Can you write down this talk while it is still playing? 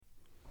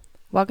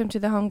Welcome to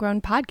the Homegrown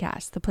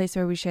Podcast, the place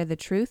where we share the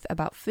truth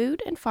about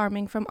food and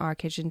farming from our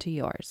kitchen to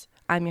yours.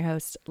 I'm your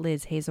host,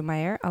 Liz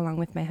Hazelmeyer, along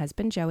with my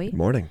husband, Joey. Good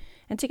morning.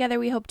 And together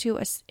we hope to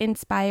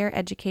inspire,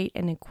 educate,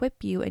 and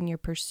equip you in your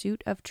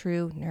pursuit of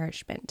true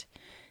nourishment.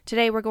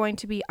 Today we're going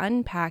to be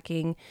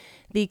unpacking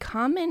the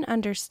common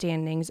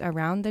understandings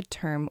around the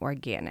term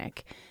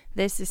organic.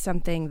 This is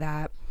something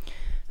that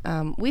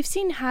we've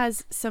seen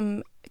has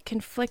some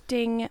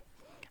conflicting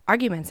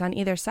arguments on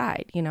either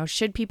side. You know,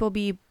 should people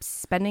be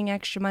spending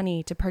extra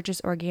money to purchase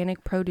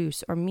organic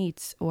produce or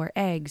meats or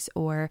eggs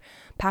or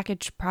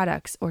packaged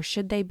products, or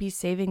should they be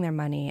saving their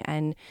money?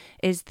 And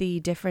is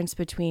the difference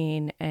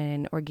between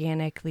an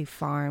organically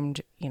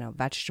farmed,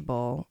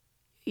 vegetable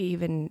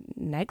even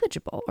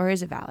negligible, or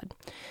is it valid?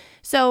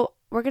 So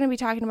we're going to be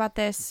talking about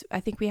this.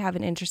 I think we have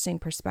an interesting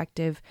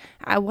perspective.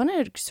 I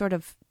want to sort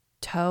of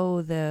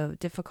toe the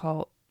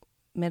difficult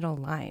middle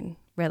line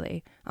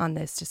really on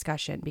this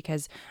discussion,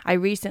 because I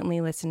recently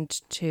listened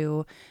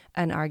to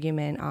an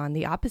argument on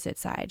the opposite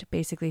side,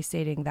 basically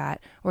stating that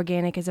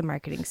organic is a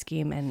marketing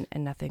scheme and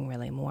nothing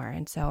really more.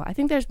 And so I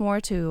think there's more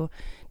to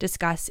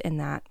discuss in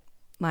that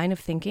line of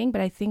thinking,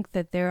 but I think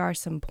that there are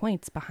some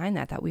points behind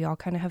that we all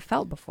kind of have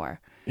felt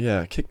before.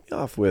 Yeah, kick me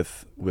off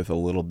with a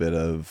little bit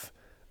of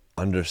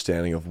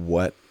understanding of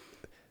what,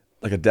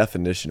 like a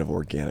definition of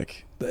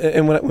organic.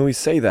 And when we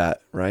say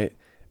that, right,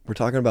 we're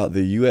talking about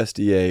the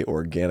USDA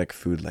Organic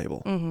food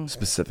label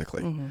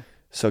specifically. Mm-hmm.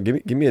 So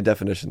give me a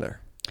definition there.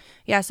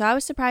 Yeah, so I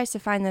was surprised to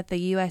find that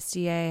the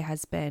USDA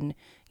has been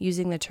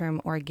using the term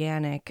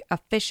organic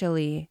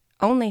officially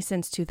only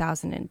since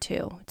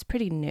 2002. It's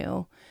pretty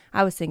new.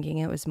 I was thinking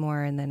it was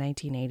more in the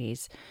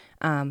 1980s.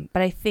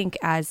 But I think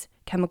as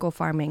chemical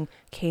farming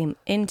came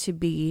into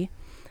be,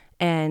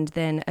 and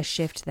then a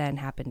shift then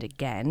happened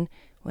again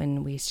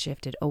when we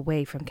shifted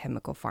away from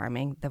chemical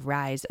farming, the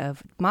rise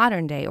of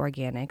modern day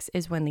organics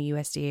is when the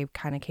USDA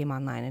kind of came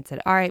online and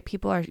said, all right,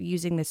 people are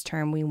using this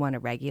term, we want to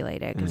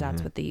regulate it, because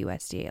that's what the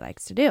USDA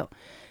likes to do.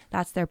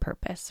 That's their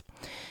purpose.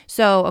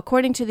 So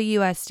according to the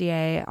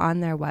USDA on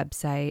their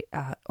website,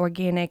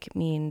 organic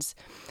means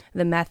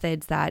the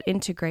methods that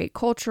integrate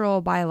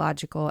cultural,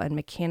 biological, and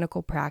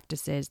mechanical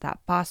practices that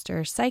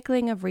foster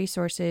cycling of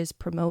resources,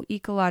 promote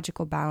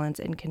ecological balance,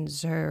 and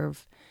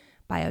conserve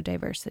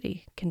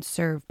biodiversity.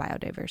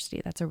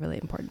 That's a really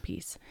important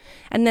piece.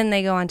 And then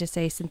they go on to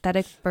say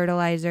synthetic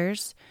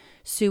fertilizers,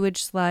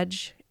 sewage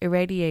sludge,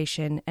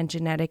 irradiation, and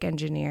genetic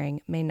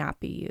engineering may not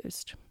be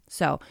used.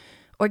 So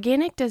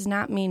organic does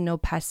not mean no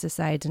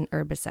pesticides and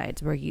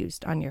herbicides were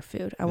used on your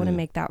food. I want to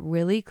make that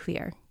really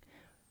clear.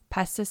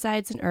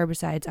 Pesticides and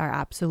herbicides are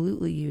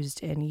absolutely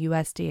used in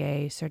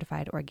USDA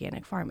certified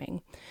organic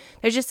farming.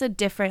 There's just a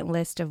different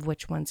list of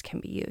which ones can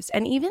be used,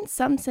 and even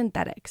some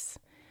synthetics.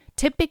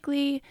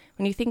 Typically,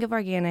 when you think of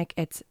organic,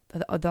 it's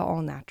the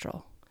all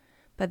natural,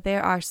 but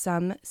there are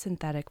some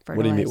synthetic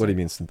fertilizers. What do you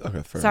mean?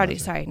 Okay,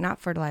 fertilizer. Sorry, not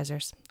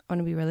fertilizers. I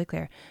want to be really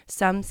clear.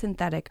 Some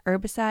synthetic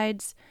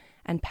herbicides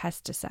and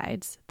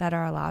pesticides that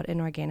are allowed in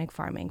organic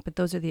farming, but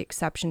those are the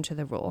exception to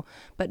the rule.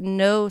 But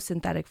no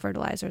synthetic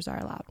fertilizers are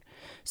allowed.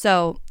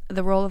 So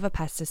the role of a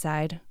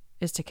pesticide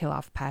is to kill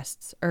off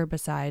pests,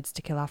 herbicides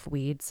to kill off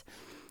weeds.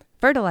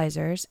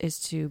 Fertilizers is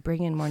to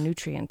bring in more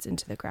nutrients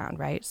into the ground,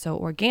 right? So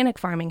organic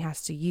farming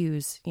has to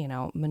use,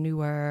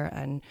 manure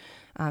and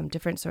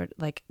different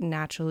like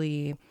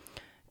naturally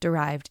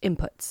derived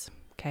inputs.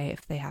 Okay,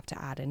 if they have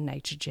to add in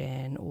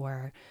nitrogen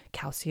or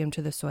calcium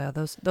to the soil,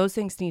 those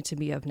things need to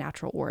be of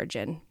natural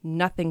origin.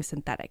 Nothing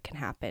synthetic can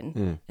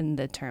happen in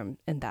that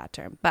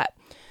term. But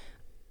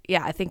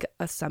yeah, I think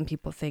some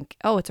people think,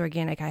 oh, it's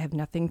organic, I have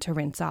nothing to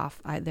rinse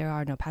off. There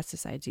are no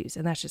pesticides used,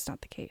 and that's just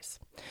not the case.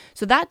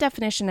 So that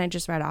definition I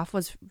just read off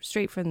was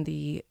straight from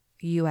the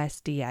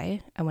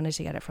USDA. I wanted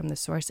to get it from the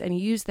source and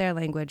use their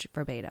language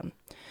verbatim.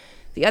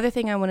 The other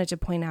thing I wanted to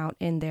point out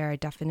in their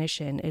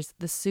definition is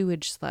the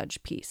sewage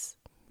sludge piece,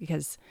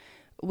 because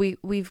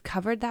we've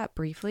covered that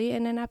briefly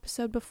in an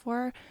episode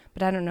before,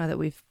 but I don't know that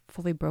we've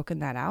fully broken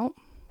that out.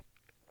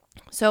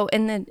 So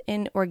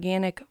in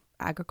organic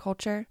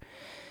agriculture,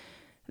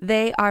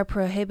 they are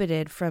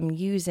prohibited from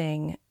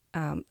using,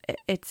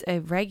 it's a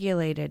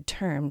regulated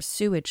term,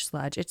 sewage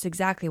sludge. It's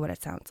exactly what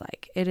it sounds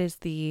like. It is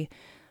the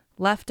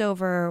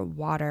leftover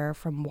water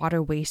from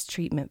water waste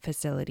treatment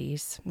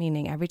facilities,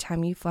 meaning every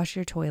time you flush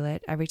your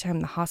toilet, every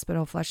time the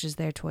hospital flushes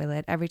their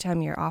toilet, every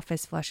time your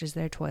office flushes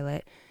their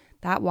toilet,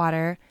 that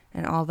water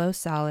and all those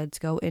solids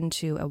go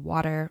into a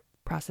water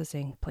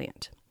processing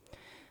plant.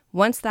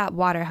 Once that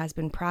water has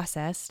been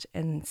processed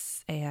and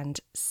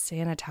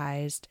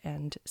sanitized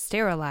and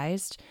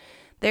sterilized,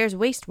 there's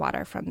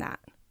wastewater from that.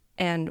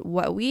 And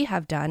what we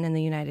have done in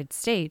the United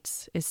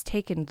States is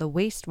taken the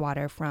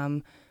wastewater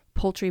from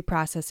poultry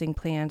processing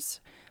plants,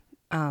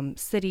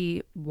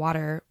 city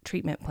water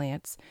treatment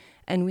plants,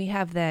 and we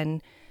have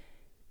then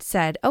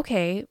said,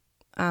 okay,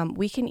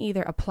 we can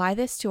either apply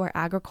this to our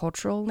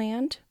agricultural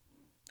land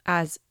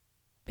as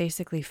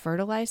basically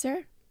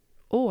fertilizer,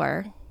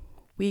 or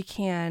we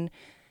can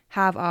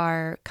have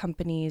our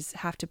companies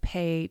have to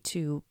pay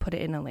to put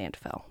it in a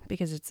landfill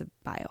because it's a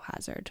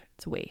biohazard.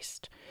 It's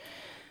waste.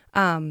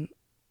 And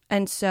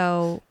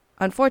so,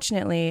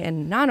 unfortunately,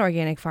 in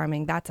non-organic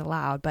farming, that's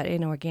allowed. But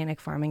in organic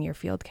farming, your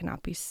field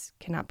cannot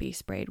be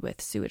sprayed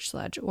with sewage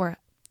sludge, or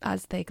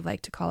as they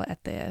like to call it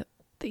at the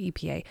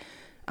EPA.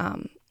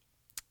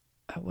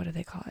 What do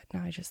they call it?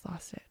 Now I just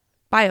lost it.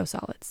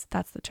 Biosolids.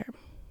 That's the term.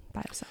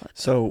 Biosolids.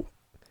 So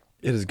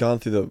it has gone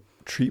through the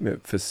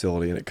treatment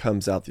facility and it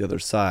comes out the other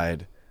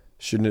side.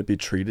 Shouldn't it be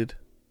treated?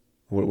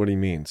 What do you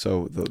mean?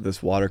 So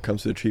this water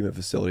comes to the treatment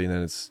facility and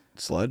then it's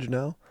sludge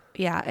now?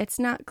 Yeah, it's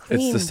not clean.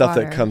 It's the stuff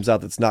water. that comes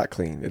out that's not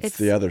clean. It's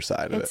the other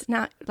side of it. It's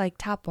not like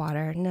tap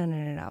water.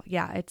 No.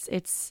 Yeah, it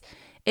is.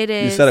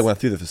 You said it went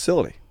through the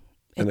facility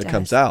and it does.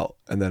 comes out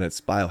and then it's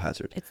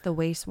biohazard. It's the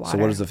wastewater. So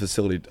what is the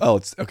facility? Oh,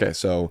 it's okay.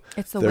 So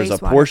it's the there's a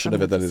wastewater portion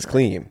from of it the that is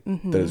facility.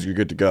 clean, that is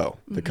good to go,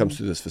 that comes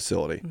through this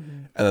facility.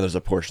 And then there's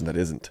a portion that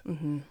isn't.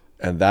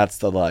 And that's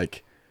the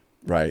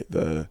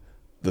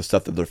the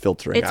stuff that they're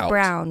filtering out. It's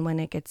brown when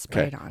it gets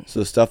sprayed on. So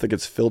the stuff that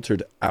gets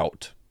filtered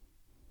out,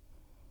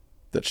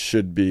 that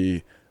should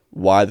be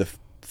why the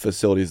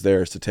facility is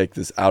there, is to take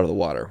this out of the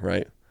water,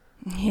 right?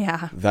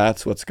 Yeah.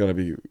 That's what's going to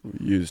be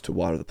used to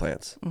water the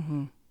plants.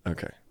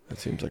 Okay. That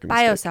seems like a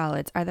mistake.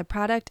 Biosolids are the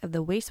product of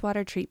the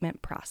wastewater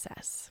treatment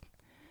process.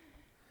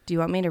 Do you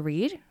want me to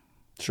read?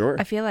 Sure.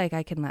 I feel like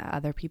I can let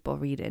other people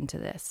read into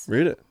this.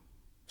 Read it.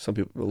 A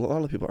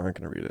lot of people aren't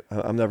going to read it.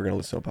 I'm never going to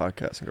listen to a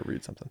podcast and go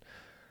read something.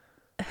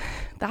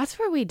 That's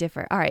where we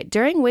differ. All right.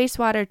 During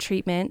wastewater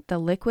treatment, the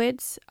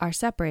liquids are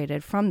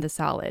separated from the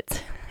solids.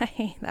 I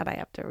hate that I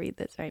have to read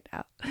this right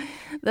now.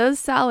 Those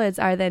solids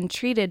are then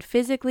treated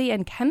physically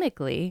and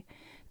chemically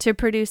to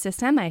produce a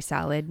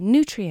semi-solid,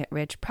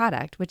 nutrient-rich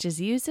product, which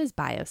is used as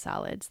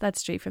biosolids.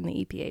 That's straight from the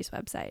EPA's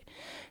website.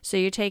 So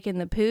you're taking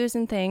the poos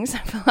and things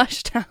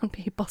flushed down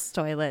people's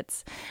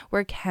toilets.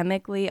 We're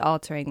chemically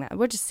altering them.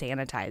 We're just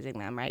sanitizing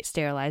them, right?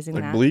 Sterilizing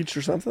them. Like bleach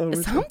or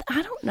something?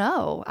 I don't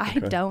know. I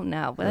don't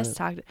know. But let's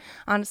talk.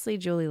 Honestly,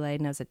 Julie Lay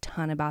knows a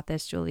ton about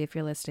this. Julie, if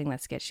you're listening,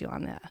 let's get you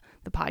on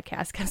the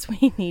podcast because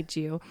we need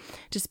you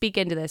to speak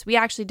into this. We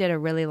actually did a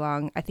really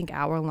long, I think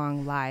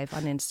hour-long live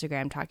on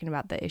Instagram talking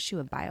about the issue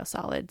of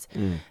biosolids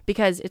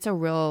because it's a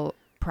real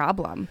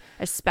problem,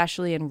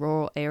 especially in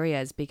rural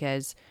areas,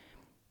 because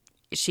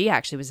she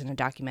actually was in a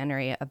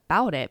documentary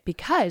about it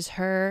because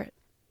her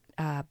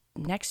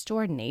next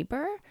door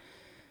neighbor,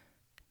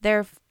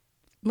 their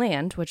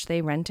land, which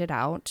they rented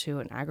out to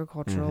an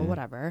agricultural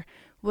whatever,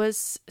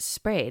 was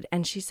sprayed.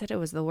 And she said it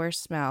was the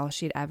worst smell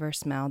she'd ever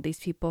smelled. These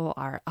people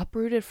are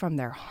uprooted from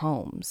their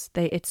homes.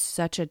 It's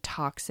such a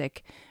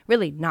toxic,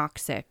 really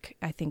noxic,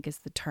 I think is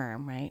the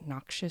term, right?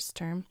 Noxious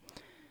term.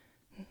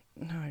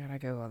 No, I gotta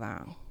Google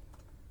that.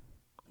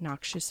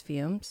 Noxious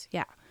fumes.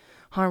 Yeah.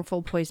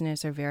 Harmful,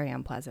 poisonous, or very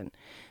unpleasant.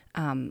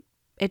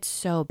 It's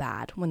so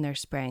bad when they're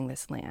spraying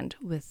this land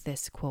with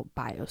this, quote,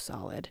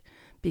 biosolid,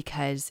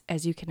 because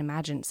as you can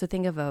imagine, so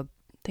think of a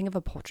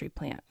poultry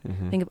plant.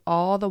 Think of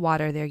all the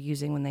water they're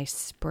using when they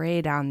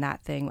spray down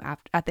that thing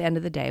at the end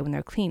of the day when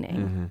they're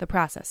cleaning the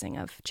processing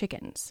of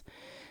chickens,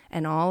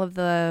 and all of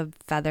the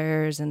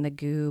feathers and the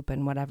goop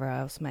and whatever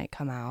else might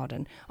come out,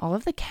 and all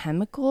of the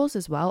chemicals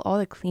as well, all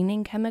the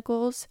cleaning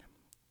chemicals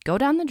go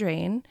down the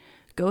drain,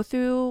 go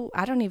through,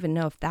 I don't even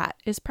know if that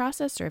is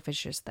processed or if it's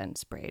just then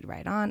sprayed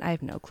right on. I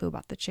have no clue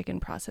about the chicken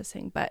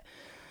processing, but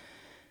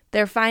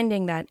they're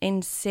finding that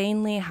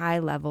insanely high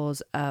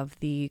levels of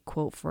the,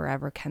 quote,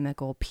 forever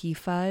chemical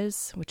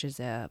PFAS, which is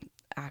a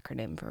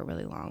acronym for a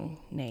really long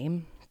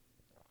name,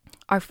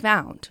 are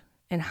found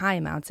in high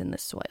amounts in the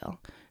soil.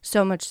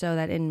 So much so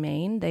that in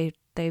Maine,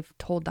 they've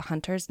told the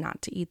hunters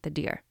not to eat the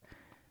deer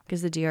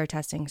because the deer are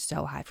testing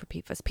so high for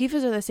PFAS.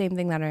 PFAS are the same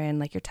thing that are in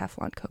like your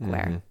Teflon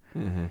cookware.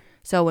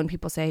 So when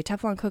people say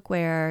Teflon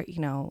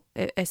cookware,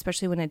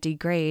 especially when it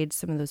degrades,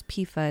 some of those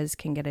PFAS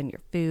can get in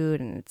your food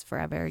and it's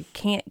forever. You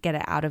can't get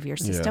it out of your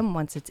system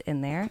once it's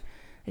in there.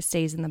 It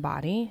stays in the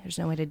body. There's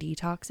no way to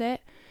detox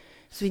it.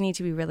 So we need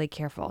to be really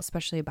careful,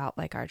 especially about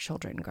like our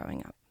children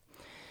growing up.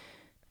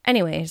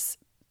 Anyways,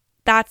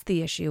 that's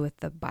the issue with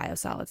the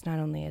biosolids. Not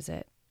only is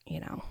it,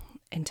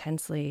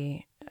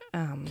 intensely...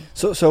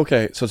 So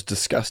it's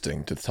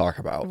disgusting to talk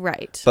about.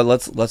 Right. But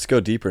let's go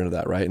deeper into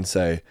that, right? And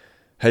say,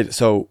 hey,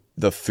 so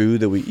the food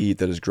that we eat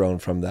that is grown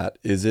from that,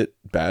 is it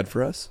bad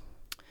for us?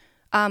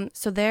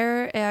 So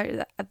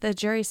the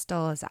jury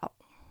still is out.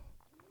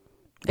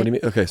 What do you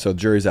mean? Okay, so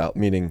jury's out,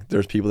 meaning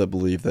there's people that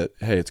believe that,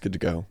 hey, it's good to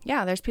go.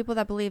 Yeah, there's people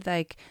that believe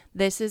like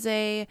this is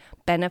a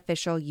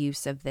beneficial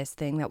use of this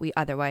thing that we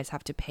otherwise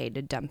have to pay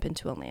to dump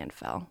into a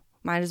landfill.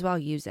 Might as well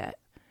use it.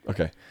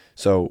 Okay,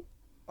 so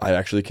I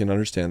actually can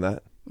understand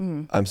that.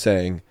 I'm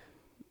saying,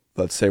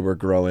 let's say we're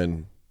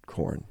growing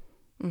corn.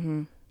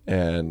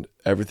 And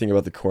everything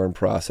about the corn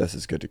process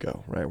is good to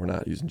go, right? We're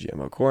not using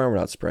GMO corn. We're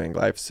not spraying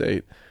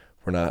glyphosate.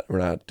 We're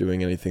not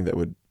doing anything that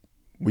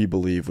we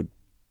believe would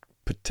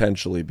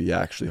potentially be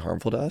actually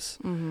harmful to us,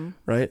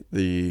 right?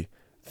 The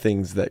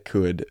things that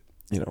could,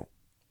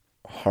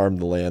 harm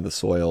the land, the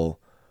soil,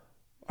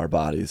 our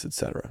bodies,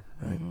 etc.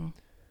 Right?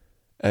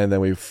 and then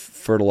we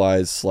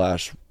fertilize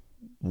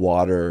 /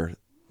 water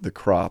the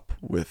crop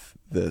with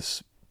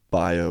this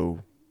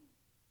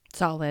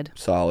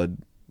solid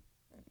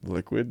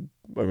liquid.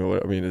 I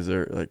mean, is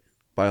there like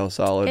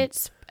biosolid?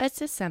 It's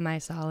a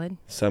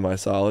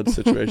semi-solid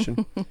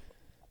situation.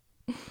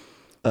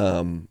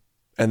 And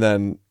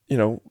then,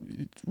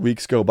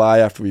 weeks go by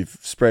after we've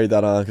sprayed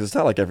that on, because it's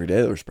not like every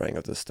day that we're spraying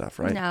with this stuff,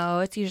 right? No,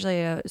 it's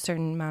usually a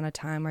certain amount of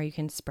time where you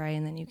can spray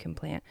and then you can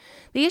plant.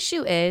 The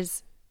issue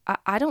is,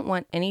 I don't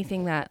want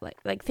anything that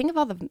like think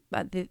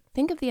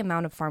of the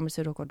amount of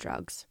pharmaceutical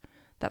drugs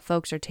that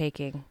folks are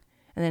taking,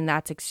 and then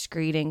that's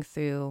excreting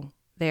through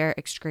their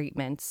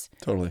excretements.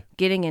 Totally.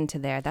 Getting into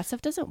there. That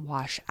stuff doesn't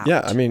wash out.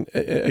 Yeah, I mean,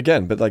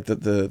 again, but like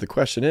the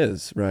question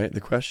is, right?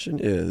 The question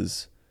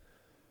is,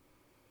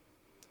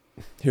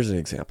 here's an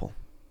example.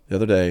 The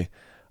other day,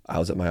 I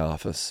was at my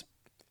office,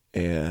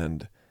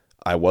 and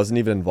I wasn't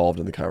even involved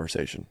in the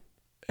conversation.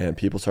 And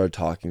people started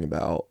talking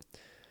about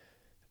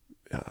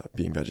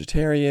being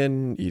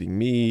vegetarian, eating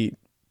meat,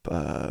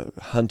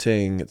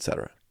 hunting,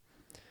 etc.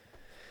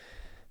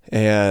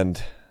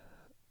 And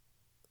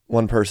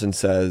one person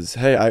says,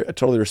 hey, I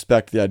totally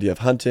respect the idea of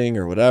hunting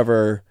or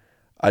whatever.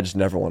 I just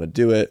never want to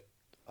do it.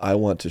 I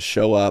want to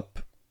show up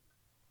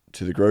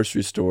to the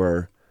grocery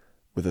store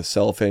with a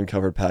cellophane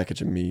covered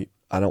package of meat.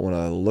 I don't want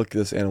to look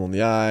this animal in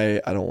the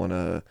eye. I don't want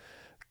to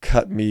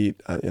cut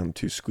meat. I'm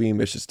too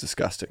squeamish. It's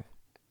disgusting.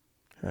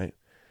 Right?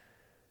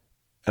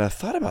 And I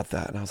thought about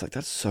that, and I was like,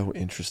 that's so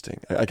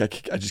interesting. I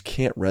just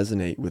can't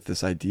resonate with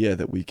this idea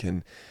that we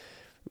can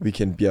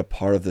be a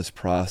part of this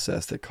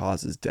process that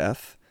causes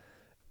death,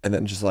 and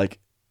then just like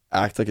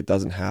act like it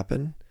doesn't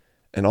happen,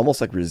 and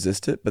almost like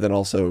resist it, but then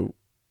also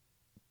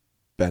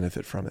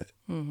benefit from it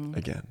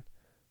again.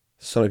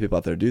 So many people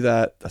out there do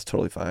that. That's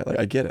totally fine. Like,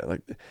 I get it.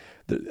 Like,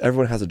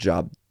 everyone has a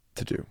job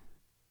to do,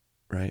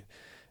 right?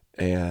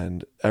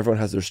 And everyone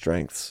has their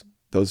strengths.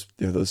 Those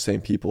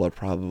same people are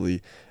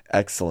probably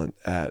excellent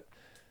at,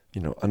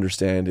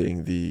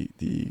 understanding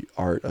the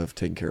art of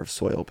taking care of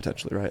soil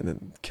potentially, right? And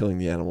then killing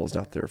the animal is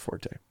not their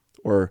forte,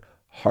 or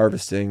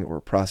harvesting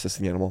or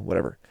processing the animal,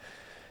 whatever.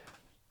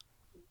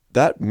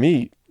 That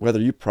meat,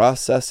 whether you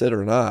process it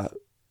or not,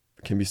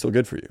 can be still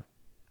good for you.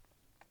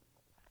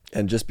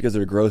 And just because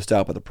they're grossed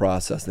out by the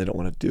process and they don't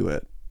want to do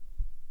it,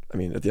 I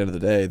mean, at the end of the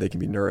day, they can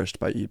be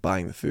nourished by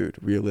buying the food.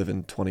 We live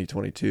in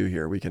 2022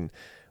 here. We can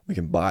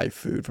buy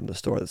food from the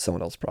store that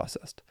someone else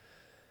processed.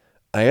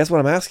 I guess what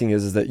I'm asking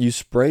is that you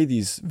spray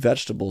these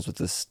vegetables with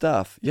this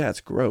stuff. Yeah,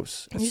 it's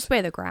gross. You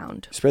spray the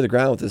ground. You spray the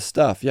ground with this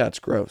stuff. Yeah, it's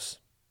gross.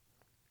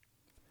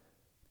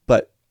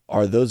 But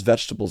are those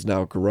vegetables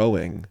now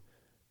growing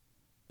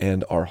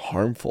and are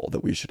harmful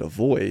that we should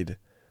avoid?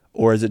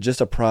 Or is it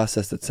just a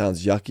process that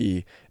sounds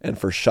yucky, and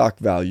for shock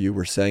value,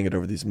 we're saying it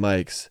over these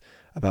mics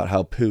about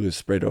how poo is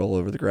sprayed all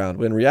over the ground,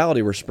 when in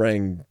reality we're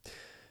spraying,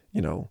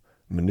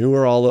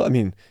 manure all over. I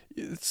mean,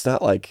 it's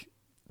not like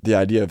the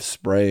idea of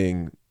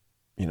spraying,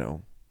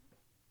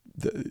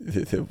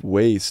 the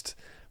waste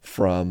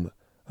from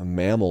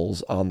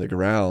mammals on the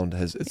ground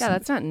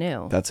that's not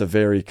new. That's a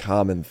very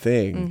common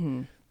thing.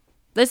 Mm-hmm.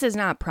 This is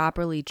not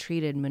properly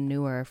treated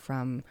manure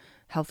from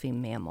healthy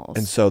mammals.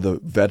 And so the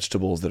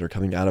vegetables that are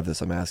coming out of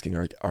this, I'm asking,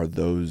 are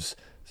those,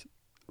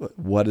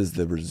 what is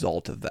the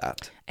result of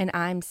that? And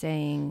I'm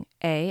saying,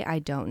 A, I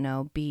don't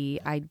know.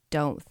 B, I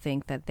don't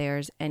think that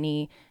there's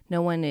any,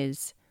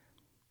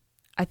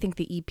 I think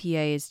the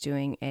EPA is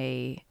doing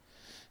a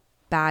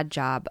bad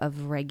job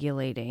of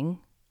regulating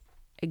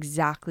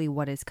exactly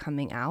what is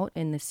coming out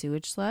in the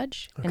sewage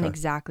sludge and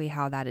exactly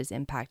how that is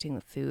impacting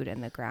the food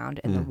and the ground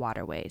and the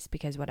waterways.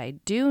 Because what I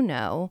do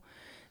know,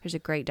 there's a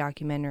great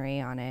documentary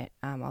on it.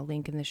 I'll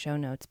link in the show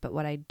notes. But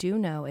what I do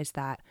know is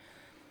that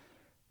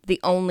the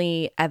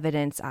only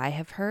evidence I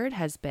have heard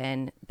has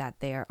been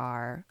that there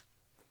are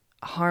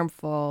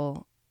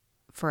harmful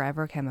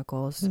forever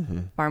chemicals,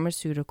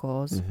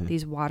 pharmaceuticals.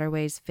 These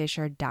waterways, fish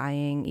are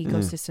dying,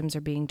 ecosystems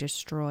are being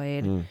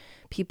destroyed.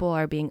 People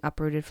are being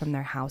uprooted from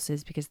their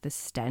houses because the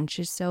stench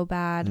is so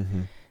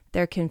bad.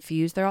 They're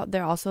confused.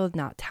 They're also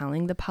not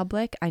telling the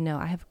public. I know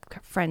I have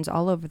friends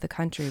all over the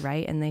country,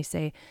 right? And they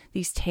say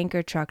these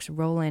tanker trucks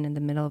roll in the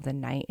middle of the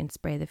night and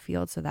spray the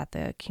field so that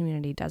the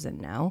community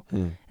doesn't know.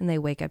 And they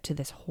wake up to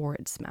this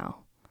horrid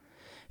smell.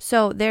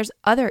 So there's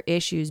other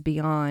issues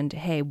beyond,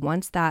 hey,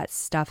 once that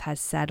stuff has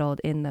settled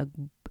in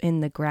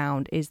the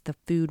ground, is the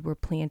food we're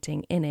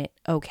planting in it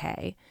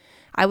okay?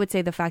 I would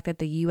say the fact that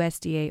the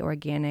USDA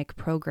Organic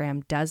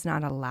program does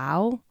not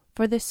allow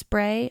for the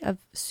spray of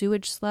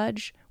sewage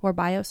sludge or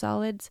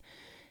biosolids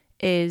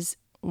is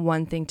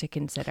one thing to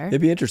consider.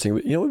 It'd be interesting.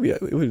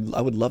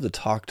 I would love to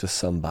talk to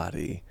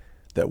somebody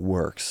that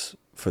works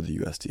for the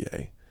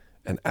USDA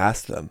and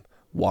ask them,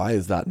 why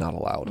is that not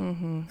allowed?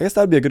 I guess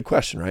that would be a good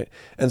question, right?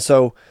 And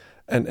so,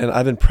 and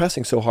I've been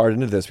pressing so hard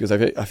into this because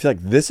I feel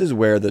like this is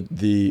where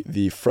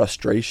the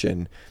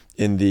frustration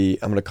in the,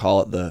 I'm going to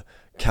call it the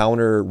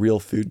counter real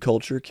food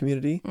culture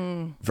community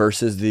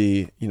versus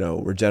the,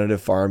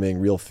 regenerative farming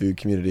real food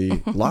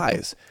community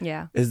lies.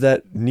 Yeah. Is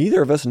that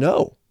neither of us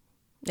know.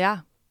 Yeah.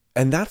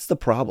 And that's the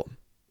problem.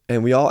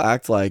 And we all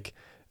act like,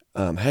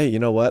 hey, you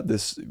know what?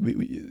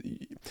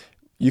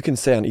 You can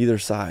say on either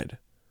side.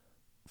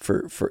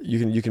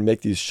 You can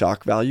make these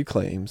shock value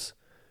claims,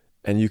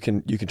 and you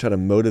can try to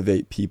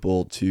motivate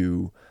people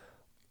to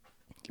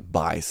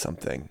buy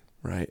something,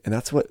 right? And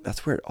that's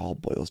where it all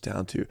boils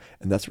down to,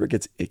 and that's where it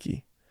gets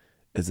icky,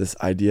 is this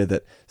idea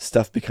that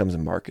stuff becomes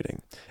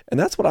marketing. And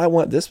that's what I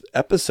want this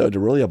episode to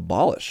really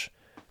abolish,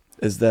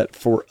 is that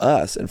for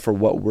us and for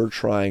what we're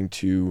trying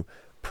to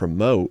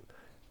promote,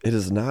 it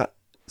is not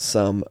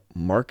some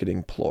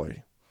marketing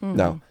ploy. Mm-hmm.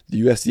 Now,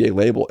 the USDA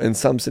label in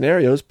some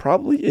scenarios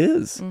probably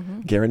is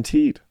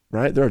guaranteed,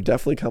 right? There are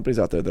definitely companies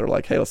out there that are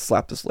like, hey, let's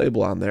slap this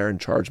label on there and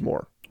charge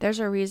more. There's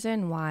a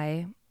reason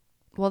why,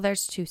 well,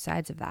 there's two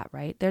sides of that,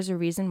 right? There's a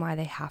reason why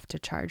they have to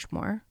charge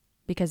more,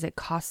 because it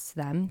costs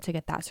them to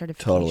get that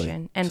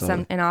certification.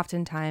 Totally. And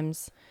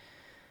oftentimes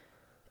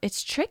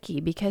it's tricky,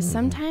 because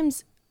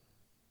sometimes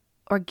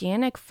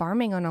organic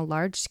farming on a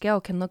large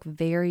scale can look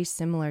very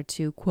similar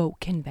to,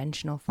 quote,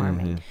 conventional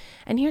farming.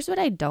 And here's what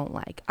I don't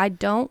like. I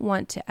don't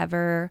want to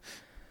ever,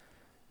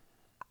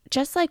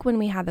 just like when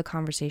we had the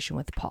conversation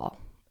with Paul,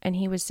 and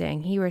he was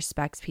saying he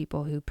respects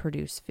people who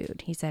produce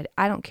food. He said,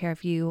 I don't care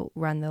if you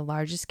run the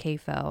largest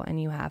CAFO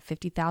and you have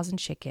 50,000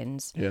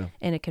 chickens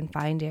in a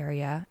confined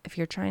area. If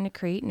you're trying to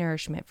create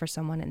nourishment for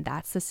someone and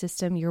that's the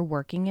system you're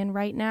working in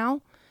right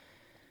now,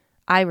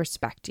 I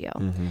respect you.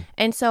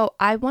 And so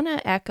I want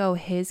to echo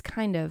his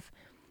kind of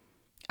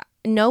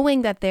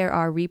knowing that there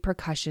are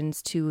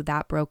repercussions to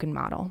that broken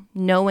model,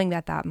 knowing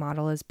that that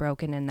model is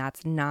broken and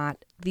that's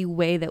not the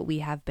way that we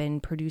have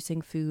been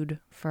producing food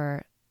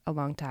for a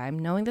long time,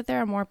 knowing that there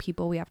are more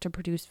people we have to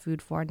produce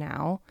food for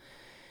now.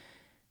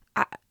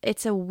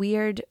 It's a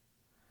weird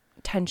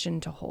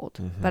tension to hold,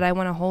 but I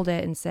want to hold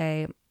it and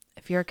say,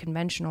 if you're a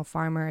conventional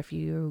farmer, if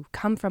you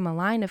come from a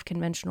line of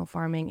conventional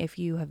farming, if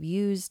you have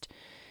used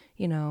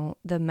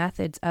the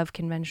methods of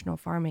conventional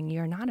farming,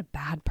 you're not a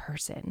bad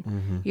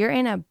person. You're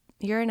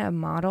in a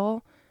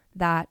model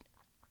that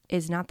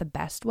is not the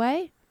best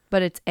way,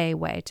 but it's a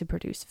way to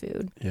produce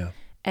food. Yeah.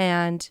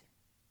 And,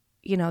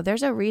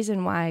 there's a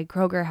reason why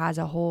Kroger has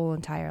a whole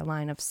entire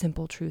line of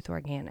Simple Truth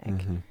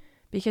Organic,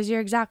 because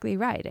you're exactly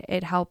right.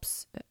 It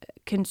helps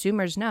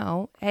consumers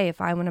know, hey,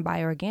 if I want to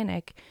buy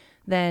organic,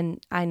 then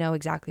I know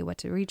exactly what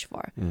to reach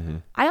for.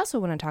 I also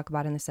want to talk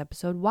about in this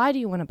episode, why do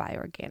you want to buy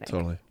organic?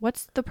 Totally.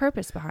 What's the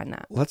purpose behind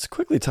that? Let's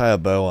quickly tie a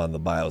bow on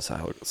the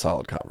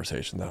solid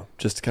conversation, though,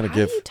 just to kind of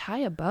How do you tie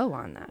a bow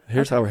on that?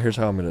 Here's how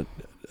I'm going to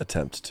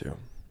attempt to,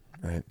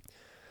 right?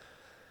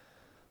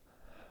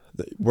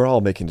 We're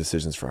all making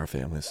decisions for our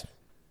families.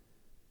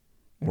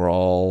 We're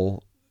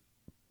all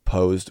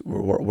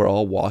we're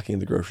all walking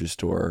the grocery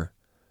store,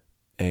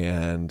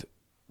 and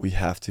we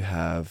have to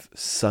have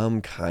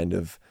some kind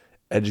of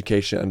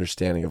education,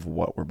 understanding of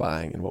what we're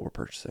buying and what we're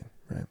purchasing,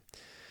 right?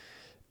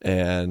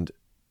 And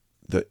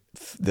the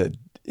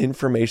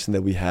information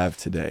that we have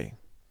today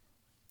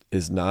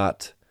is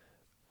not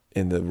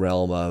in the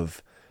realm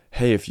of,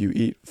 hey, if you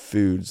eat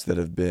foods that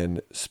have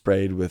been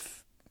sprayed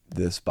with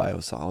this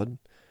biosolid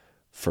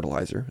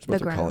fertilizer, is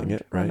what they're calling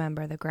it, right?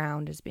 Remember, the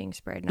ground is being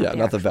sprayed,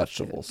 not the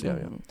vegetables. Yeah.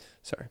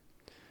 Sorry.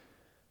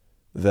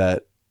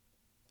 That,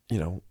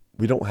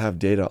 we don't have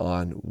data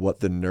on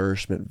what the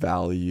nourishment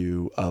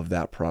value of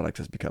that product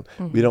has become.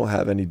 We don't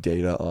have any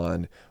data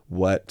on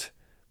what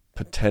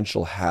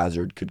potential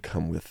hazard could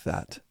come with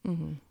that.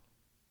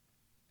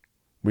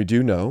 We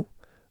do know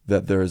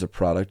that there is a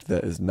product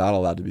that is not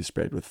allowed to be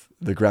sprayed with,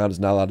 the ground is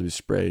not allowed to be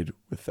sprayed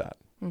with that.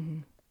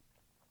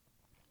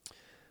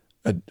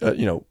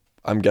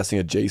 I'm guessing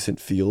adjacent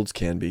fields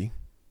can be,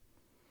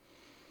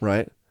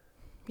 right?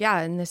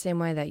 Yeah, in the same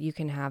way that you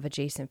can have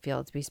adjacent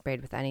fields be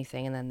sprayed with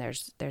anything, and then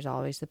there's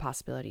always the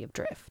possibility of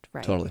drift,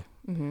 right? Totally.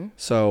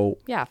 So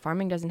yeah,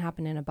 farming doesn't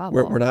happen in a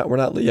bubble. We're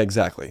not. Yeah,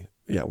 exactly.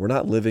 Yeah, we're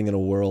not living in a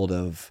world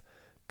of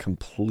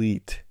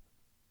complete,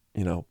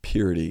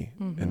 purity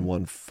in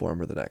one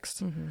form or the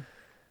next.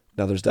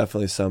 Now, there's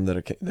definitely some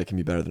that can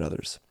be better than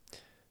others,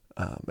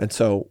 and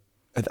so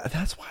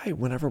that's why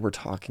whenever we're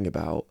talking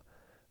about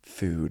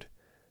food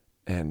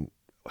and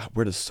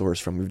where to source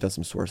from, we've done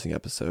some sourcing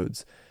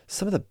episodes.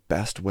 Some of the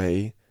best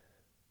ways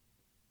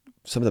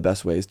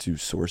to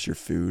source your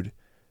food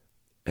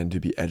and to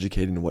be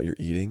educated in what you're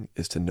eating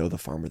is to know the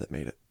farmer that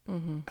made it.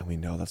 And we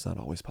know that's not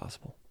always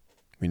possible.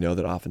 We know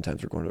that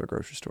oftentimes we're going to a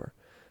grocery store,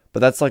 but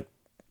that's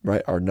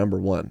right, our number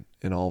one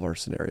in all of our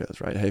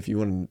scenarios, right? Hey, if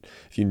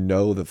you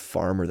know the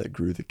farmer that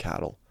grew the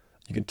cattle,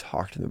 you can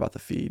talk to them about the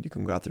feed. You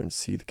can go out there and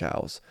see the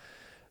cows.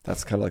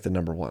 That's kind of like the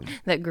number one.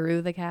 That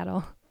grew the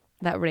cattle.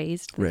 That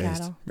raised the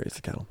cattle. Raised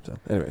the cattle. So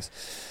anyways.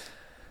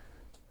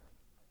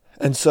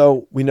 And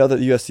so we know that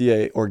the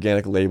USDA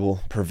Organic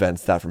label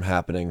prevents that from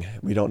happening.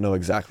 We don't know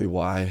exactly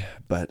why,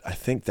 but I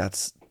think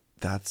that's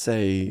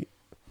a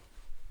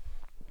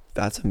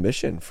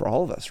mission for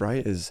all of us,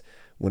 right? Is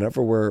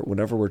whenever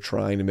we're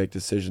trying to make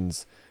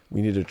decisions,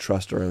 we need to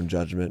trust our own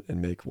judgment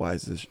and make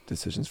wise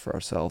decisions for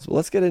ourselves. But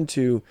let's get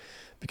into,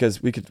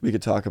 because we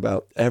could talk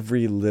about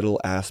every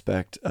little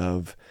aspect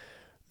of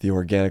the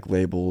organic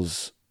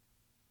labels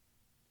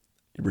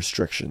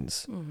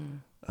restrictions.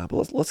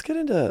 But let's get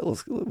into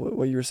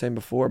what you were saying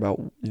before about,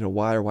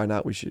 why or why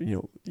not we should,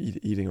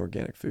 eating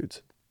organic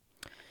foods.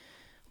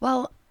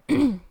 Well,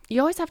 you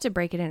always have to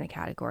break it into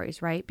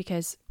categories, right?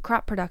 Because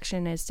crop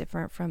production is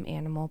different from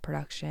animal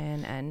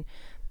production, and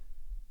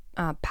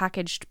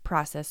packaged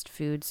processed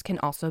foods can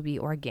also be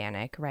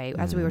organic, right?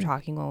 As we were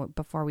talking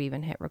before we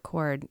even hit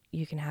record,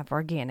 you can have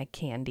organic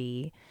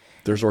candy.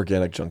 There's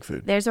organic junk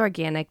food.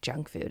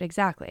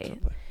 Exactly.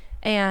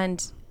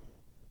 And,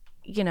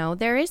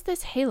 there is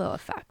this halo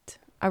effect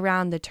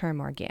around the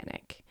term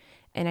organic.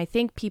 And I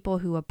think people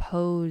who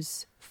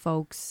oppose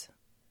folks,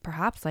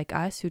 perhaps like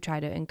us, who try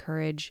to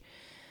encourage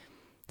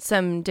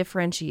some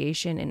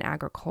differentiation in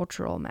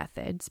agricultural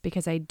methods,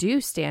 because I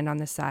do stand on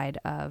the side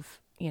of,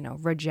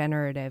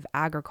 regenerative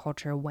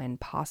agriculture when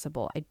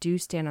possible. I do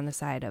stand on the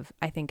side of,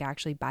 I think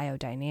actually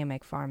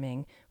biodynamic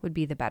farming would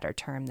be the better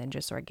term than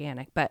just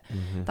organic. But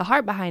the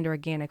heart behind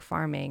organic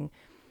farming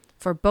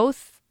for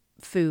both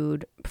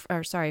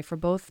for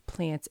both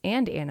plants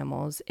and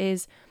animals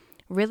is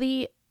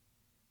really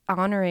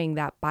honoring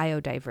that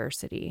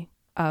biodiversity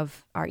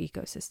of our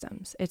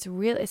ecosystems. It's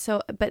really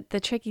but the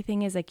tricky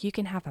thing is, like, you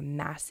can have a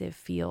massive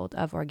field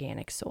of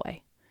organic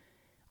soy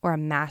or a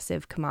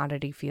massive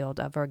commodity field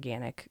of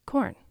organic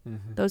corn.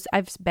 Those,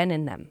 I've been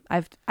in them.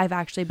 I've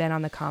actually been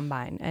on the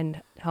combine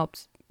and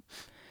helped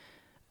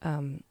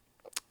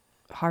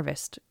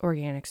harvest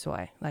organic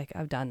soy. Like,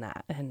 I've done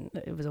that, and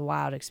it was a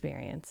wild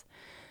experience.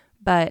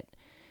 But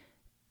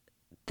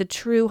the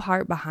true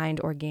heart behind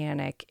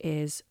organic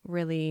is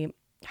really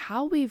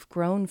how we've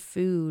grown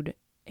food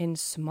in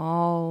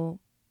small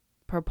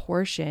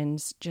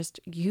proportions, just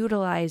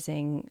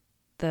utilizing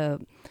the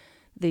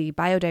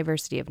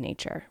biodiversity of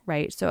nature,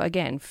 right? So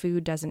again,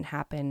 food doesn't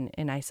happen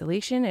in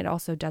isolation. It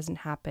also doesn't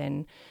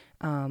happen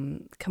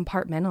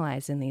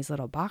compartmentalized in these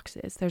little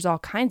boxes. There's all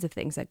kinds of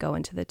things that go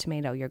into the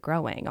tomato you're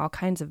growing, all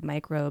kinds of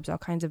microbes, all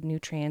kinds of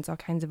nutrients, all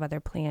kinds of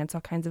other plants,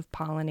 all kinds of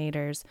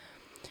pollinators.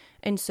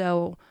 And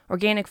so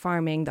organic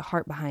farming, the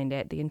heart behind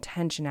it, the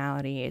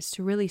intentionality is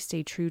to really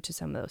stay true to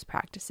some of those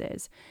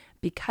practices,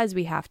 because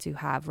we have to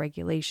have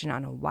regulation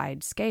on a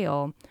wide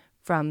scale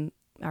from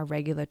our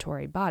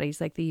regulatory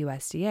bodies like the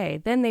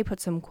USDA. Then they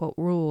put some, quote,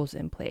 rules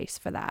in place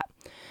for that.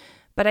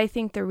 But I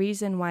think the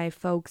reason why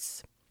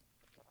folks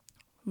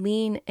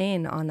lean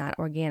in on that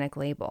organic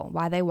label,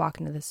 why they walk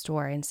into the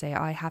store and say,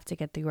 oh, I have to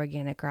get the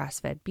organic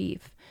grass-fed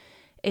beef,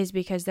 is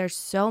because there's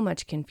so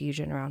much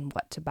confusion around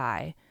what to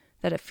buy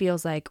that it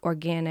feels like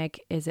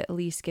organic is at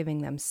least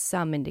giving them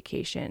some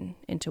indication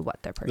into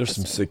what they're purchasing. There's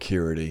some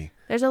security.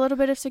 There's a little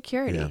bit of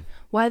security, yeah.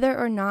 Whether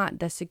or not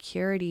the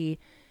security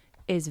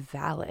is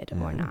valid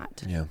or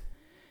not. Yeah.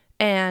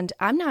 And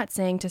I'm not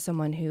saying to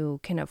someone who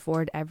can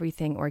afford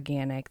everything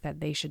organic that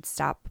they should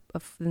stop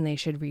and they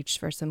should reach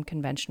for some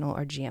conventional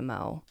or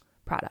GMO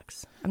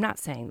products. I'm not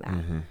saying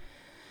that.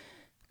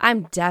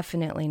 I'm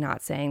definitely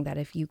not saying that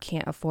if you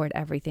can't afford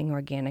everything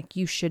organic,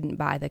 you shouldn't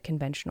buy the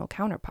conventional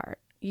counterpart.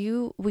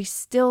 We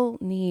still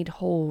need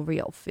whole,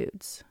 real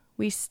foods.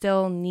 We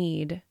still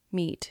need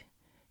meat,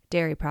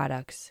 dairy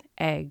products,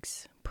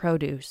 eggs,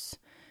 produce.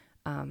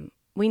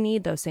 We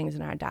need those things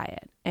in our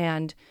diet.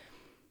 And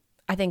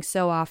I think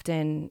so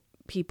often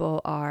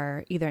people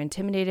are either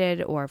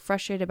intimidated or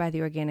frustrated by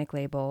the organic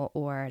label,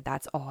 or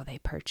that's all they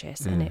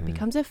purchase. And it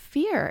becomes a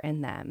fear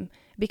in them.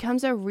 It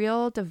becomes a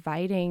real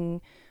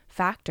dividing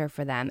factor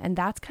for them. And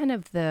that's kind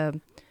of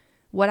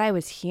what I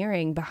was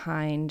hearing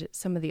behind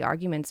some of the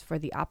arguments for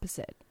the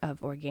opposite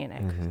of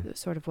organic,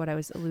 sort of what I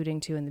was alluding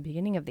to in the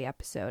beginning of the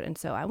episode. And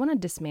so I want to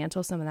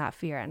dismantle some of that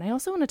fear. And I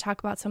also want to talk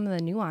about some of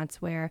the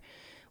nuance where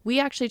we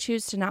actually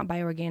choose to not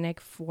buy organic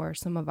for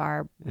some of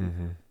our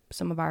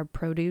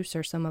produce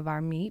or some of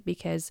our meat,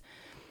 because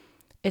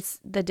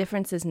the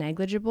difference is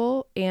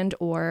negligible, and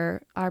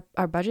or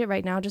our budget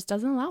right now just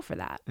doesn't allow for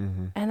that.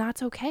 And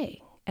that's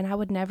okay. And I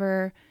would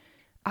never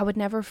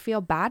feel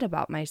bad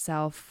about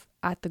myself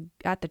at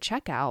the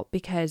checkout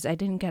because I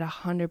didn't get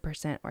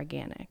 100%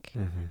 organic.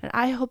 And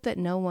I hope that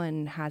no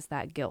one has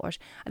that guilt.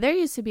 There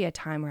used to be a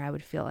time where I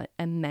would feel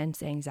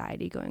immense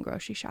anxiety going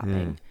grocery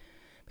shopping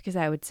because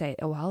I would say,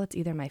 oh, well, it's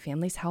either my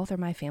family's health or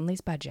my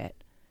family's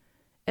budget.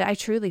 I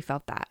truly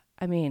felt that.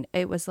 I mean,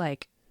 it was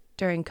like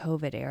during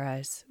COVID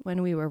eras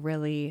when we were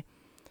really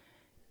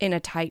in a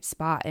tight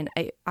spot, and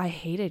I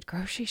hated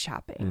grocery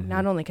shopping,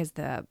 not only because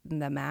the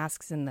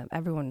masks and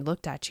everyone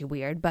looked at you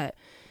weird, but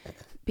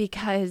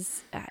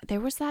because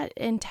there was that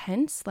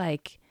intense,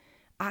 like,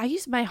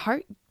 my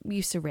heart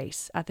used to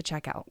race at the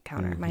checkout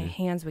counter. My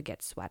hands would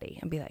get sweaty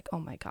and be like, oh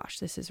my gosh,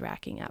 this is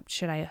racking up.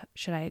 Should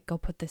I go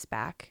put this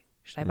back?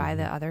 Should I buy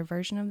the other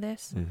version of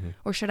this?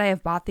 Or should I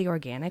have bought the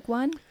organic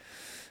one?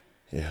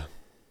 Yeah.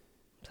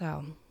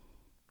 So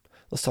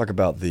let's talk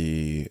about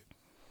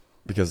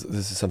because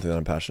this is something that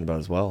I'm passionate about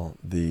as well,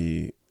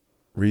 the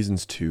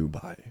reasons to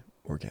buy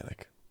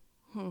organic.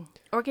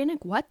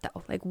 Organic what,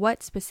 though? Like,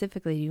 what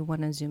specifically do you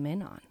want to zoom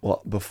in on?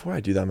 Well, before I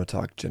do that, I'm going to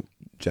talk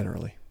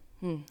generally.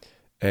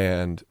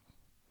 And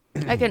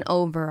like an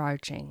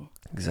overarching.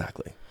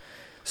 Exactly.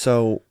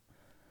 So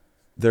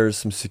there's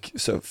some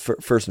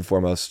first and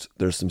foremost,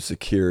 there's some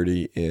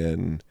security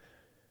in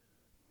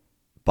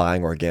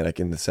buying organic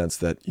in the sense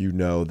that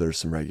there's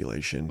some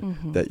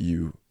regulation that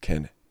you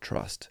can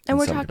trust in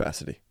some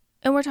capacity.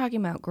 And we're talking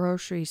about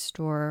grocery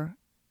store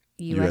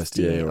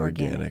USDA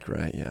Organic,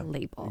 right? Yeah,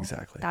 label.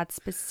 Exactly. That's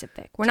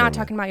specific. We're not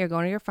talking about you're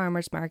going to your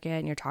farmer's market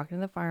and you're talking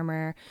to the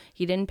farmer.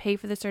 He didn't pay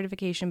for the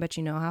certification, but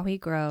you know how he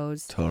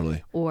grows.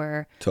 Totally.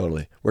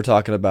 Totally. We're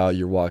talking about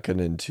you're walking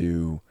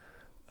into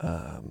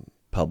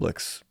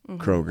Publix,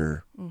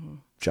 Kroger,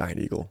 Giant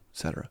Eagle,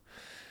 etc.,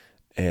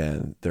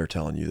 and they're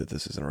telling you that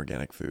this is an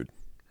organic food,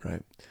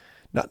 right?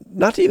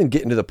 Not to even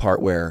get into the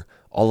part where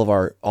all of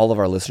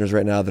our listeners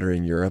right now that are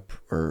in Europe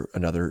or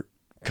another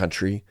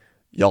country,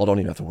 y'all don't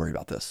even have to worry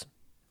about this.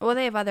 Well,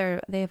 they have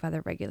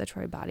other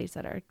regulatory bodies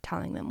that are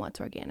telling them what's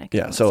organic.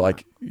 Yeah, so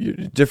like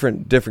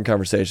different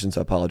conversations.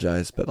 I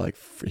apologize, but like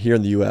here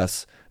in the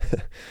U.S.,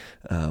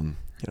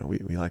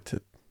 we like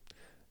to.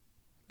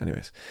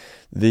 Anyways,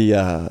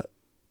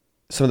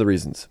 some of the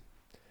reasons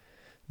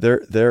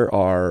there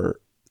are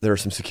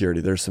some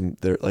security. There's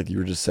like you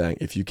were just saying,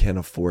 if you can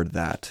afford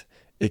that,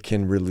 it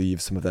can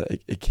relieve some of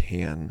that. It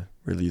can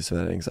relieve some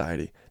of that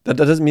anxiety. That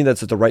doesn't mean that's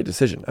the right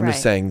decision. I'm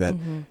just saying that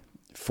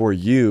for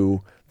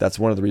you, that's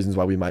one of the reasons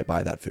why we might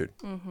buy that food.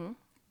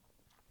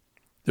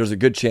 There's a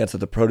good chance that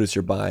the produce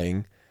you're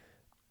buying,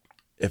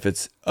 if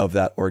it's of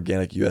that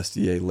organic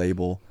USDA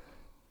label,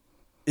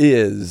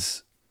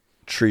 is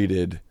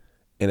treated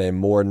in a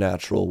more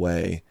natural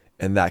way,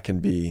 and that can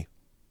be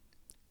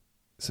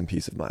some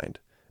peace of mind.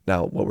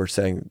 Now, what we're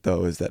saying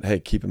though is that, hey,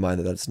 keep in mind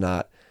that that's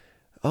not,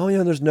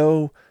 there's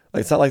no,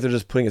 like, it's not like they're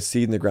just putting a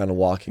seed in the ground and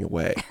walking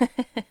away.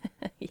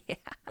 Yeah.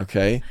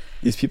 Okay?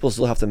 These people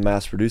still have to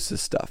mass produce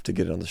this stuff to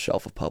get it on the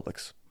shelf of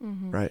Publix,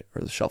 right?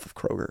 Or the shelf of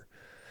Kroger.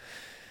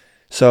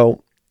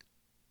 So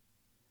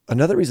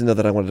another reason though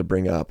that I wanted to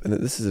bring up, and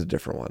this is a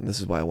different one, this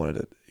is why I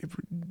wanted to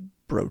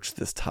broach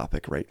this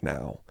topic right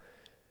now,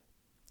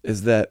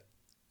 is that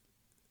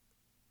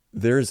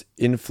there's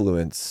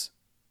influence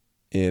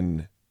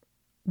in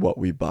what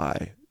we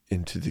buy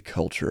into the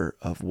culture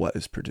of what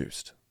is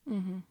produced.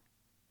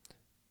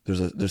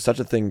 There's such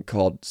a thing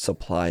called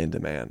supply and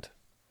demand.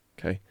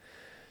 Okay,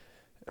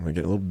 I'm gonna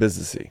get a little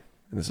businessy,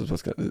 and these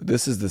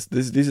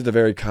are the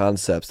very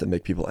concepts that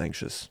make people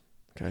anxious.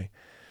 Okay,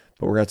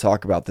 but we're gonna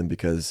talk about them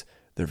because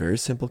they're very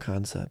simple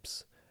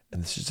concepts,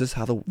 and this is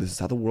how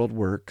the world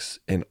works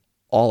in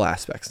all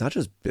aspects, not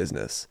just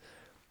business,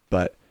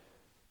 but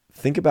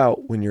think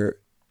about when you're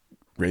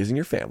raising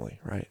your family,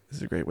 right? This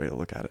is a great way to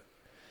look at it.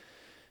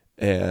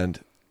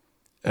 And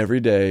every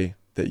day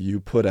that you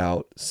put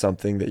out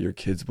something that your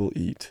kids will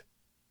eat,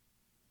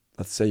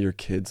 let's say your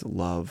kids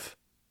love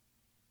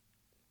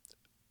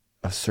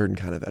a certain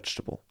kind of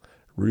vegetable.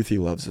 Ruthie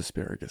loves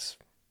asparagus.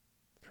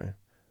 Okay,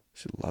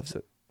 she loves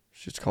it.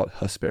 She's called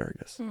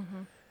asparagus.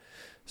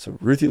 So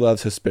Ruthie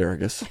loves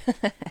asparagus,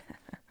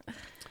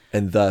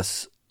 and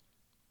thus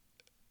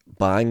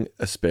buying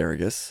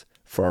asparagus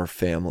for our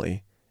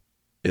family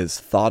is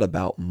thought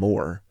about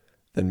more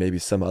than maybe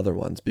some other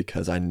ones,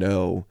 because I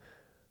know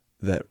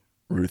that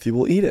Ruthie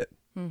will eat it.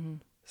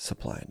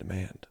 Supply and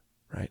demand,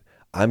 right?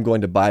 I'm going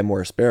to buy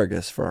more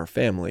asparagus for our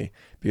family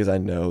because I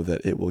know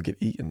that it will get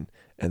eaten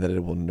and that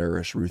it will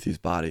nourish Ruthie's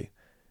body.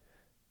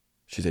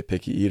 She's a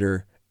picky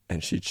eater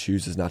and she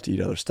chooses not to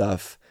eat other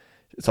stuff.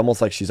 It's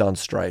almost like she's on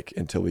strike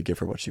until we give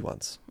her what she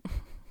wants.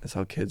 That's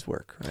how kids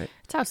work, right?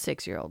 It's how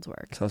 6-year-olds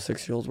work. That's how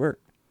 6-year-olds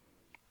work.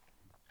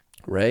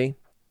 Ray,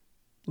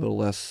 a little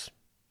less.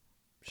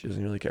 She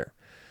doesn't really care.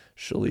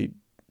 She'll eat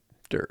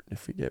dirt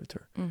if we gave it to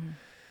her.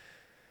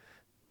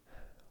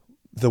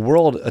 The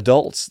world,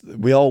 adults,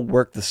 we all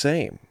work the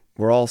same.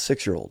 We're all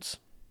 6-year-olds,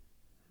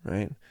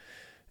 right?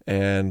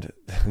 And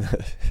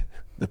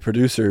the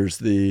producers,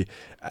 the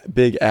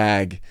big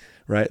ag,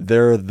 right?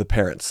 They're the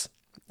parents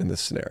in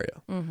this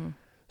scenario.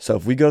 So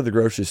if we go to the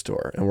grocery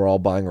store and we're all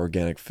buying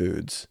organic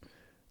foods,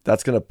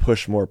 that's going to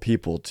push more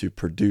people to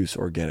produce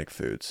organic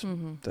foods.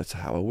 That's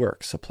how it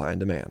works, supply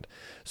and demand.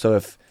 So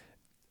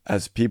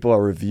as people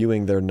are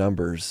reviewing their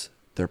numbers,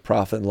 their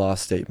profit and loss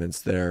statements,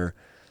 their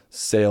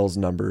sales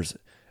numbers,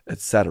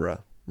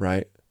 etc.,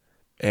 right?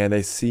 And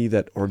they see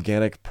that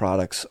organic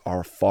products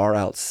are far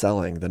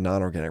outselling the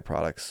non-organic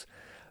products,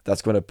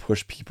 that's going to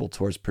push people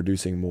towards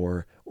producing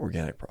more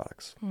organic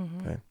products.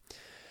 Okay.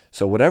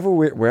 So wherever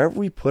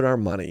we put our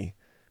money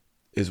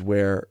is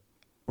where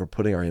we're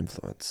putting our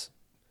influence.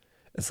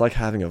 It's like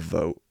having a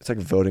vote. It's like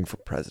voting for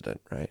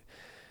president, right?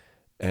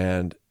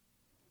 And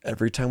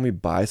every time we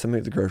buy something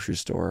at the grocery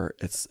store,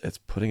 it's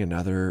putting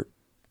another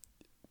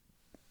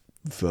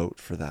vote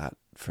for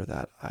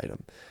that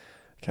item.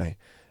 Okay.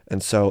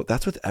 And so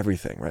that's with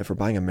everything, right? If we're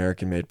buying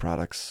American-made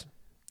products,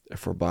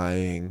 if we're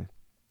buying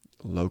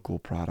local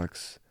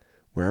products,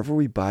 wherever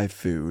we buy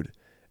food,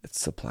 it's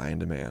supply and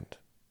demand.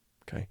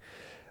 Okay.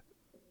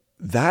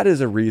 That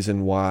is a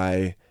reason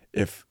why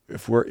if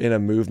we're in a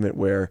movement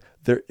where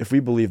if we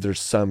believe there's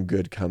some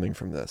good coming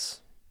from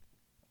this,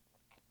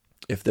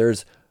 if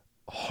there's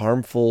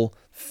harmful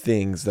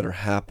things that are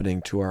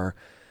happening to our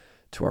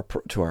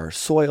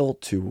soil,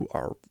 to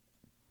our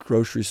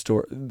grocery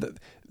store,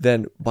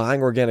 then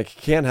buying organic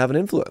can have an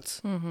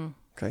influence. Mm-hmm.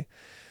 Okay.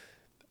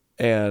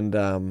 And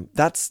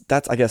that's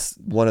I guess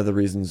one of the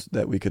reasons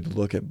that we could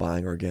look at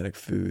buying organic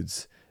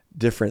foods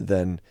different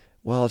than,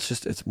 well,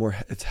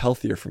 it's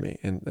healthier for me.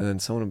 And then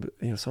someone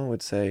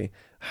would say,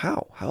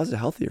 how is it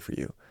healthier for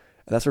you?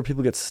 And that's where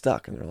people get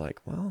stuck, and they're like,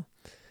 well,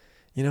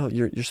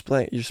 you're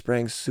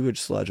spraying sewage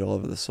sludge all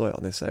over the soil.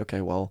 And they say,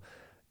 okay, well,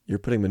 you're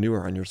putting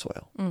manure on your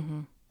soil.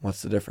 Mm-hmm.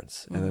 What's the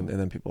difference? Mm-hmm. And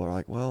then people are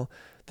like, well,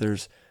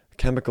 there's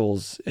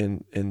chemicals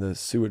in the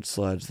sewage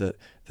sludge that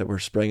we're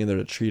spraying in there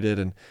to treat it.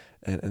 And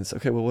it's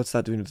okay, well, what's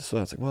that doing to the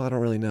soil? It's like, well, I don't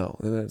really know.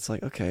 And then it's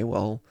like, okay,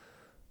 well,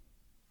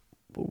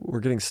 we're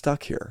getting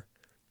stuck here.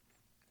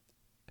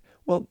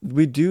 Well,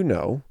 we do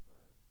know,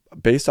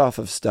 based off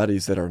of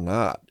studies that are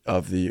not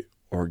of the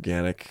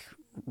organic,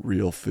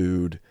 real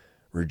food,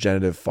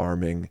 regenerative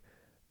farming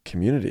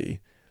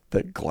community,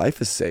 that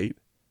glyphosate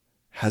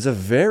has a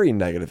very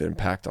negative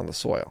impact on the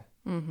soil.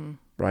 Mm-hmm.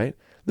 Right?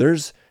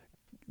 There's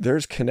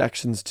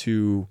connections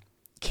to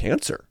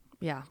cancer.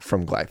 Yeah.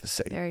 From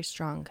glyphosate. Very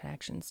strong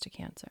connections to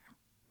cancer.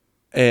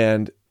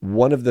 And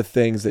one of the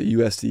things that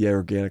USDA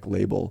Organic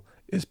label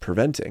is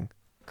preventing,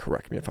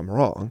 correct me if I'm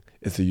wrong,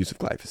 is the use of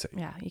glyphosate.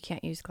 Yeah, you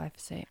can't use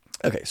glyphosate.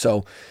 Okay,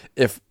 so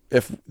if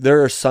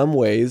there are some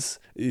ways,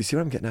 you see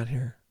what I'm getting at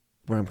here?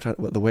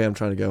 The way I'm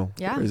trying to go?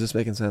 Yeah. Is this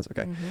making sense?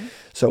 Okay. Mm-hmm.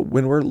 So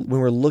when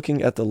we're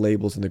looking at the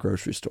labels in the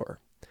grocery store,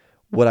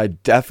 what I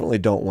definitely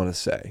don't want to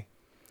say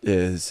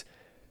is,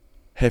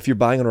 hey, if you're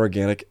buying an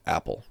organic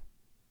apple,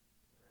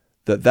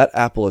 that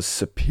apple is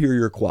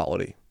superior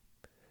quality.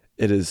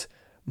 It is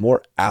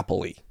more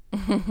apple-y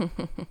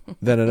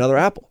than another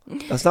apple.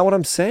 That's not what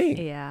I'm saying.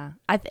 Yeah.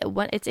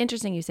 It's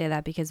interesting you say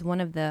that, because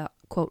one of the,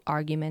 quote,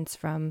 arguments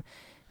from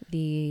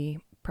the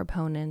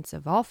proponents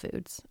of all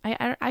foods,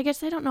 I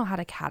guess I don't know how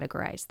to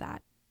categorize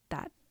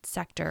that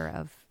sector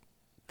of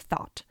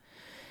thought.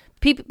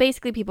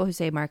 Basically, people who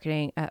say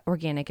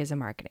organic is a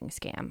marketing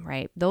scam,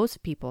 right? Those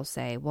people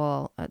say,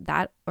 well,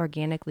 that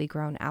organically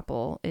grown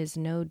apple is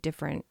no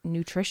different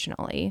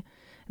nutritionally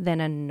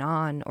than a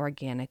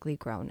non-organically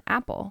grown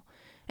apple.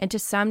 And to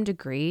some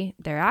degree,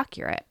 they're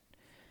accurate.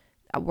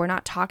 We're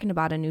not talking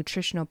about a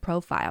nutritional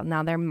profile.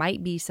 Now, there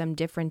might be some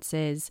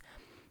differences,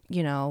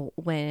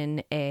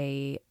 when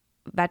a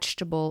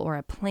vegetable or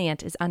a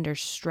plant is under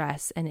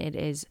stress and it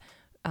is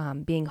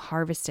being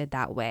harvested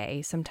that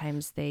way.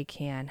 Sometimes they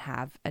can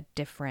have a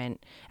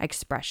different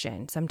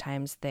expression.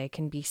 Sometimes they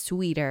can be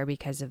sweeter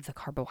because of the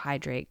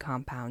carbohydrate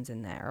compounds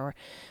in there,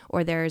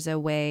 or there's a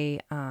way.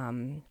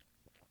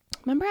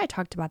 Remember I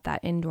talked about that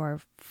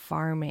indoor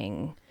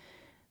farming,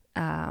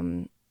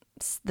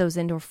 those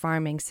indoor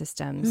farming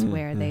systems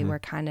where they were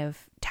kind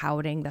of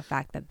touting the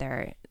fact that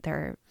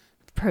their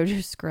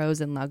produce grows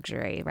in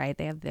luxury, right?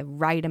 They have the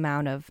right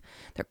amount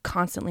they're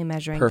constantly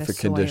measuring perfect the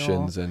soil,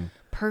 conditions and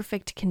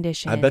perfect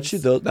conditions. I bet you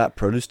that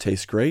produce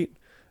tastes great,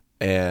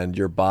 and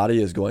your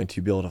body is going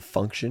to be able to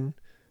function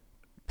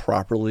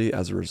properly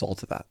as a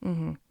result of that.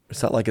 Mm-hmm.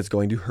 It's not like it's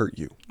going to hurt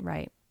you.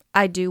 Right.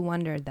 I do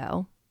wonder,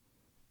 though,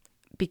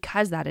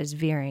 because that is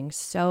veering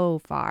so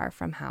far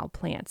from how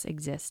plants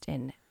exist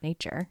in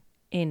nature,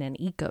 in an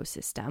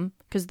ecosystem,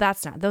 because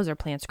those are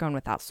plants grown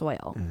without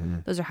soil. Mm-hmm.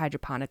 Those are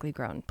hydroponically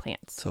grown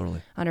plants.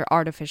 Totally. Under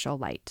artificial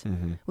light.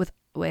 Mm-hmm.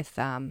 With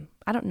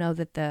I don't know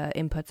that the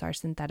inputs are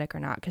synthetic or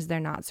not, because they're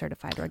not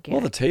certified organic.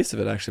 Well, the taste of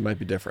it actually might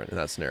be different in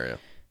that scenario.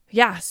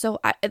 Yeah. So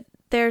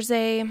there's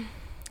the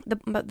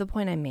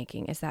point I'm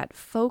making is that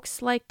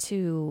folks like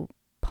to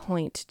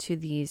point to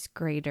these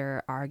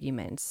greater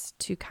arguments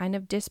to kind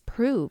of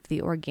disprove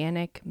the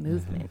organic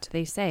movement. Mm-hmm.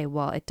 They say,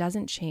 well, it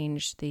doesn't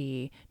change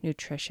the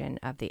nutrition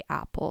of the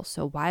apple,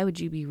 so why would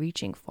you be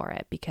reaching for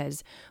it?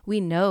 Because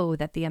we know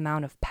that the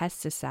amount of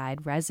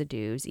pesticide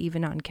residues,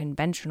 even on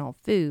conventional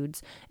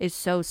foods, is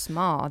so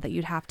small that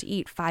you'd have to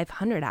eat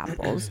 500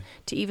 apples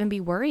to even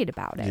be worried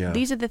about it. Yeah.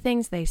 These are the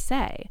things they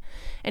say.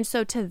 And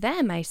so to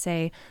them, I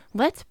say,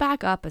 let's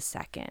back up a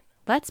second.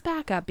 Let's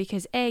back up,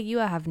 because you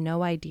have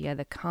no idea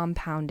the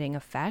compounding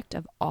effect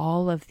of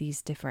all of these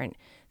different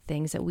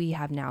things that we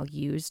have now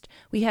used.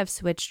 We have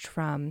switched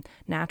from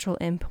natural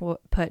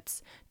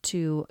inputs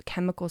to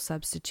chemical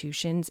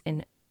substitutions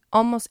in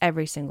almost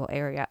every single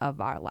area of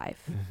our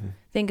life. Mm-hmm.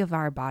 Think of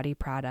our body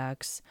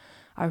products,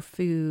 our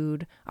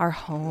food, our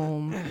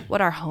home,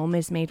 what our home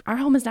is made. Our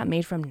home is not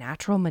made from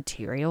natural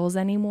materials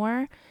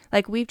anymore.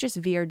 Like, we've just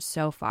veered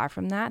so far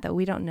from that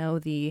we don't know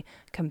the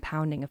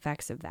compounding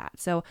effects of that.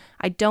 So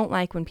I don't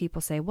like when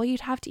people say, well,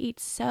 you'd have to eat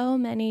so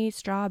many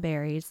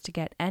strawberries to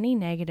get any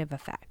negative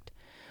effect.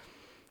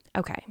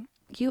 Okay,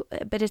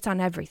 but it's on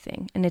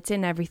everything, and it's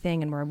in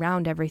everything, and we're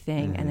around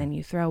everything, mm-hmm. and then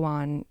you throw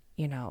on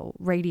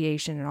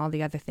radiation and all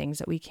the other things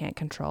that we can't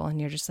control. And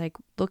you're just like,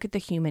 look at the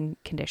human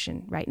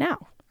condition right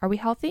now. Are we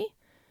healthy?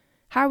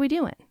 How are we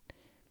doing?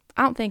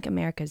 I don't think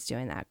America's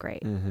doing that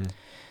great.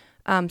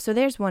 Mm-hmm. So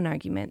there's one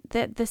argument.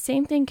 That the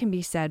same thing can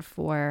be said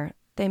for,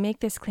 they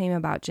make this claim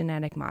about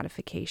genetic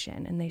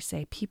modification. And they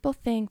say, people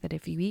think that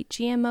if you eat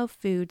GMO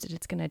foods, that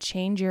it's going to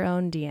change your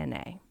own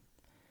DNA.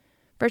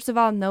 First of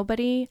all,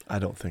 nobody I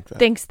don't think that.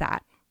 thinks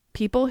that.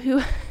 people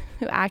who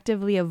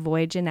actively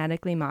avoid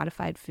genetically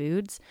modified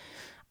foods,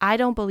 I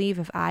don't believe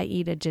if I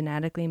eat a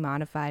genetically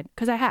modified,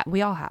 because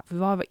we've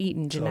all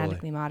eaten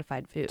genetically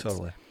modified foods.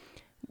 Totally.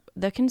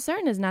 The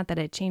concern is not that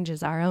it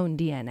changes our own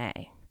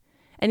DNA.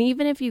 And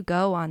even if you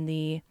go on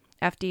the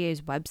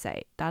FDA's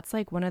website, that's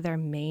like one of their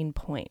main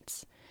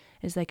points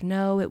is like,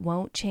 no, it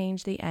won't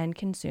change the end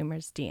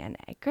consumer's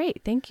DNA.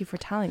 Great. Thank you for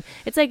telling.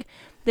 It's like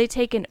they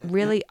take a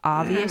really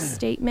obvious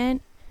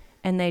statement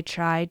and they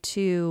try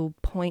to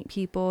point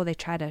people, they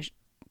try to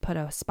put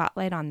a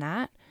spotlight on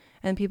that.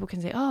 And people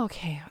can say, oh,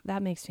 okay,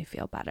 that makes me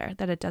feel better,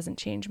 that it doesn't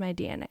change my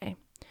DNA.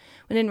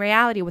 When in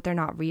reality, what they're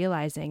not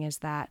realizing is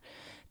that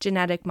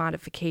genetic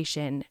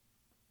modification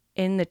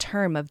in the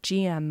term of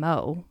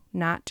GMO,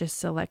 not just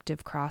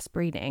selective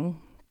crossbreeding,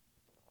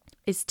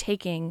 is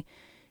taking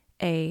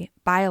a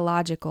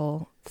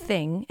biological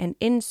thing and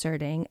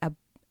inserting a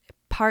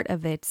part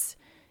of its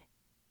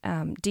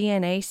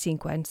DNA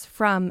sequence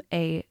from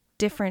a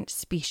different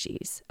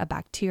species, a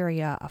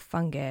bacteria, a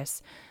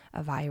fungus,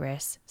 a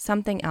virus,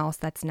 something else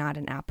that's not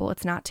an apple.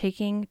 It's not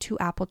taking two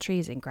apple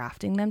trees and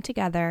grafting them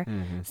together.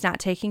 Mm-hmm. It's not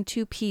taking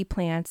two pea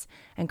plants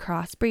and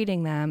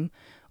crossbreeding them,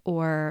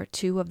 or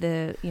two of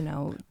the,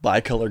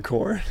 bicolored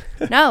corn.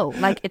 No,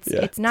 like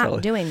it's not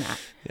totally. doing that.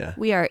 Yeah.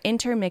 We are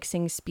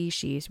intermixing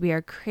species. We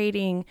are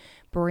creating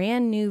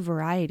brand new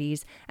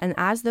varieties. And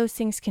as those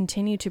things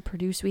continue to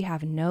produce, we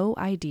have no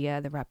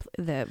idea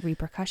the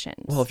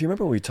repercussions. Well, if you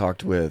remember, we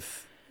talked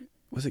with,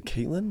 was it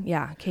Caitlin?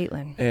 Yeah,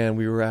 Caitlin. And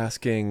we were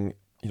asking,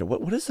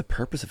 what is the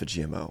purpose of a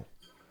GMO?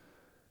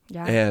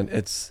 Yeah. And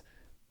it's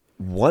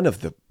one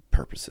of the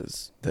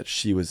purposes that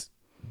she was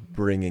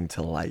bringing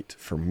to light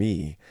for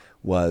me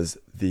was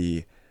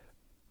the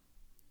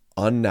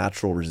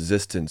unnatural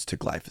resistance to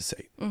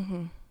glyphosate.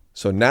 Mm-hmm.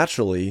 So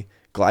naturally,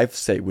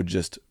 glyphosate would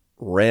just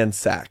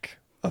ransack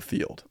a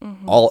field.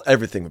 Mm-hmm.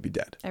 Everything would be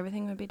dead.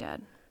 Everything would be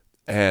dead.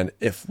 And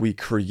if we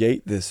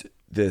create this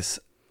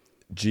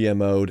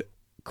GMO'd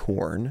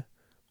corn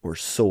or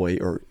soy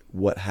or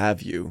what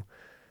have you,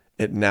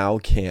 it now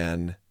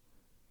can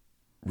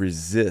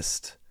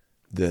resist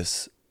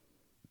this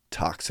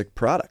toxic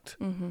product.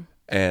 Mm-hmm.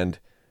 And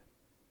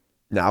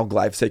now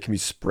glyphosate can be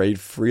sprayed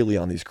freely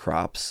on these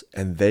crops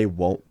and they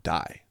won't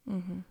die.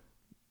 Mm-hmm.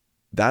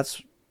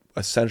 That's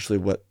essentially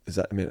what is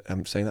that? I mean,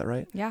 I'm saying that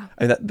right? Yeah.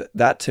 And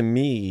that to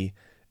me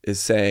is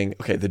saying,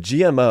 okay, the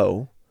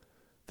GMO,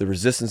 the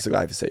resistance to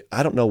glyphosate,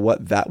 I don't know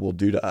what that will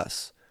do to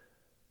us.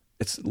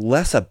 It's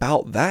less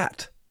about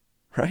that,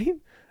 right?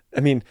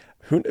 I mean,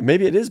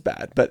 maybe it is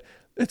bad, but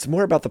it's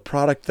more about the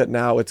product that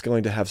now it's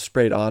going to have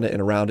sprayed on it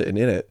and around it and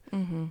in it,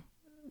 mm-hmm.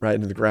 right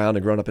into the ground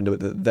and grown up into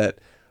it, that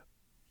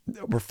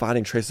we're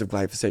finding traces of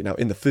glyphosate now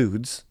in the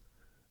foods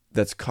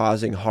that's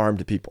causing harm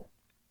to people.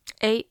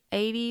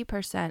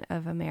 80%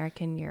 of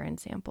American urine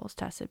samples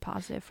tested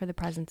positive for the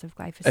presence of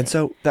glyphosate. And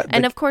so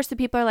of course the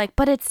people are like,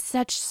 but it's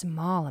such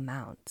small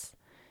amounts.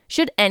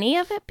 Should any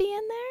of it be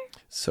in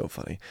there? So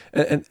funny.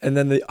 And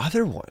then the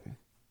other one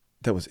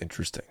that was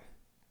interesting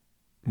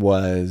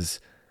was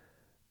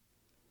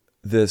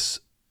this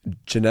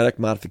genetic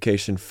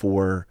modification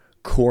for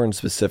corn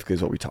specifically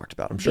is what we talked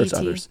about. I'm sure it's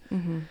others.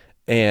 Mm-hmm.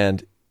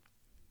 And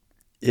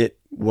it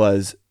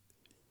was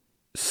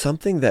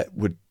something that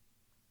would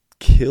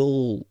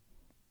kill,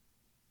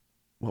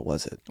 what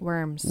was it?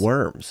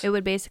 Worms. It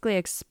would basically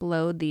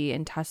explode the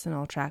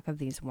intestinal tract of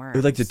these worms. It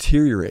would like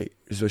deteriorate,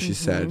 is what she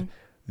said,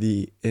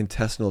 the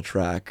intestinal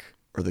tract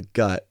or the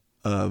gut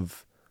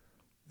of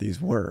these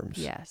worms.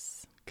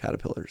 Yes.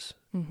 Caterpillars,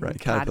 mm-hmm. right?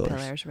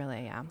 Caterpillars,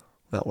 really, yeah.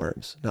 Not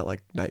worms, not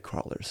like night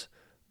crawlers.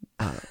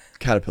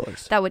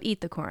 Caterpillars. That would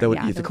eat the corn. That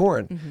would eat the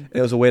corn. Mm-hmm. And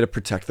it was a way to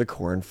protect the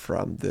corn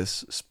from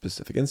this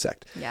specific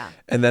insect. Yeah.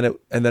 And then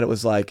it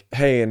was like,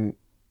 hey, and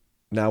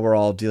now we're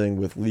all dealing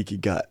with leaky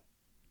gut.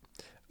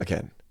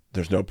 Again,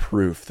 there's no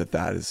proof that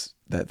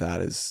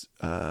is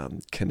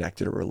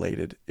connected or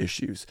related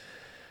issues.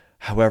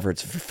 However,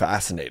 it's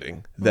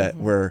fascinating that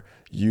mm-hmm. we're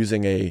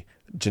using a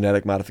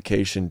genetic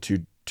modification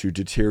to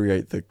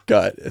deteriorate the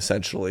gut,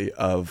 essentially,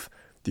 of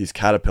these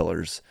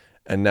caterpillars.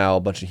 And now a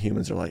bunch of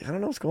humans are like, I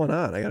don't know what's going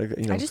on.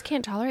 I just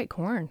can't tolerate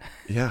corn.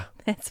 Yeah.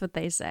 That's what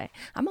they say.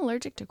 I'm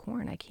allergic to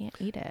corn. I can't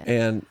eat it.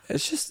 And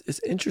it's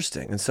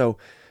interesting. And so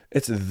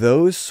it's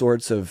those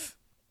sorts of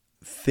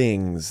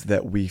things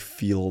that we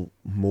feel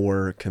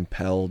more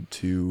compelled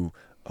to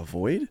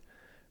avoid.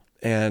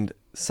 And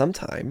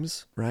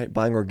sometimes, right,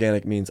 buying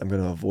organic means I'm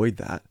going to avoid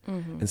that.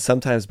 Mm-hmm. And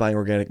sometimes buying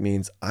organic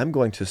means I'm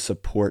going to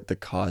support the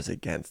cause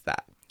against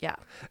that. Yeah.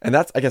 And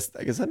that's, I guess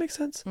that makes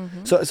sense.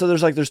 Mm-hmm.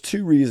 So there's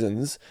two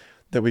reasons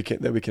that we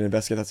can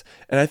investigate.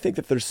 And I think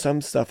that there's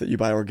some stuff that you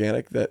buy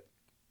organic that,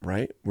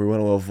 right, we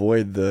want to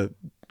avoid the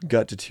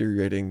gut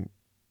deteriorating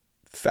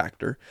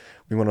factor.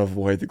 We want to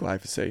avoid the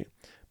glyphosate.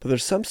 But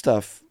there's some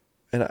stuff,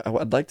 and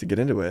I'd like to get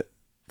into it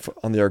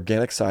on the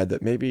organic side,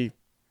 that maybe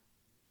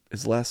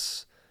is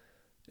less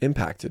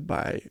impacted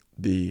by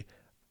the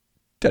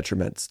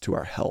detriments to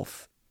our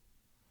health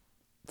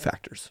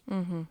factors.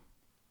 Mm-hmm.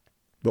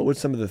 But what's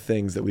some of the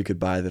things that we could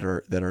buy that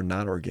are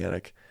not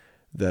organic,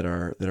 that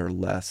are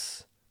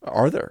less?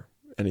 Are there?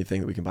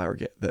 anything that we can buy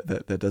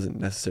that doesn't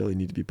necessarily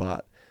need to be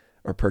bought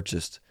or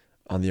purchased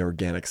on the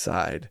organic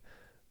side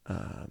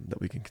that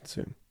we can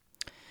consume?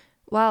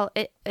 Well,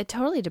 it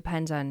totally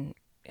depends on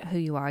who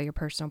you are, your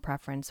personal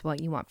preference,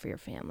 what you want for your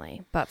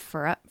family. But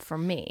for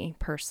me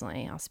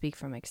personally, I'll speak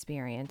from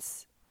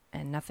experience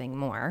and nothing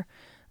more.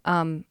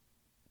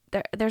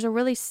 There's a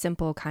really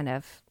simple kind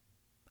of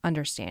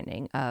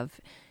understanding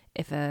of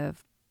if a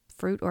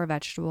fruit or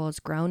vegetable is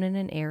grown in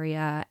an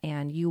area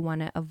and you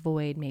want to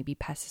avoid maybe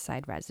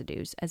pesticide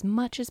residues as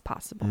much as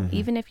possible,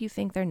 even if you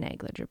think they're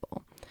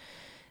negligible,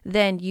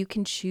 then you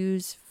can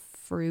choose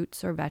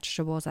fruits or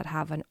vegetables that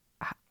have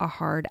a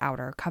hard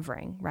outer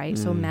covering, right?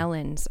 So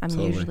melons, I'm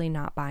usually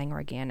not buying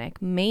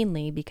organic,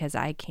 mainly because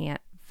I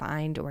can't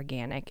find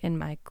organic in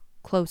my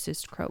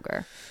closest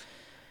Kroger.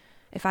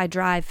 If I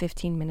drive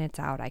 15 minutes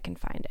out, I can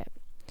find it.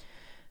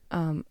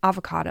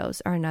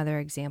 Avocados are another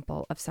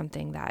example of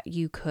something that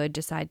you could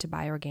decide to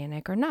buy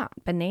organic or not.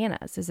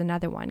 Bananas is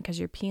another one because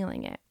you're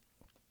peeling it.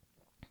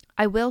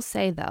 I will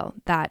say, though,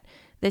 that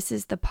this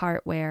is the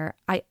part where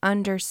I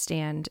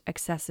understand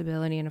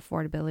accessibility and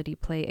affordability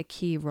play a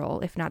key role,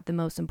 if not the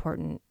most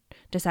important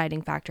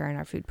deciding factor in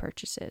our food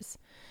purchases.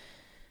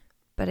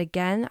 But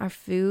again, our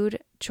food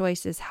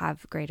choices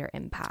have greater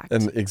impact.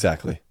 And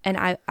exactly. And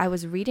I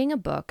was reading a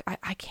book.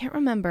 I can't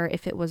remember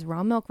if it was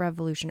Raw Milk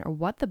Revolution or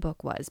what the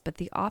book was, but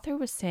the author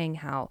was saying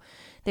how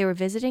they were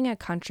visiting a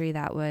country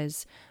that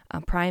was a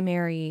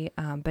primary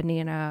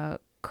banana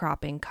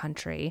cropping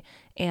country.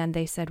 And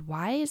they said,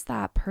 why is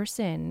that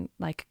person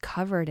like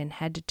covered in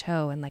head to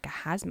toe in like a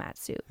hazmat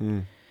suit?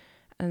 And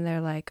they're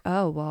like,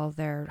 oh, well,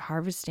 they're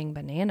harvesting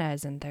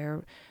bananas, and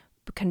they're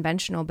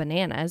conventional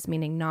bananas,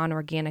 meaning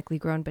non-organically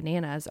grown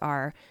bananas,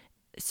 are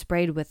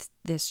sprayed with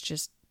this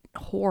just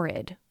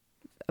horrid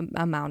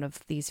amount of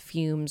these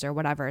fumes or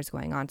whatever is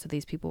going on. So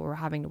these people were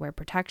having to wear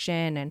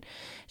protection, and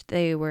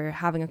they were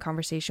having a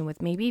conversation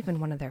with maybe even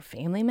one of their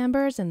family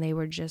members, and they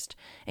were just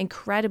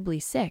incredibly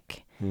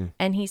sick.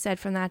 And he said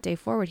from that day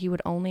forward, he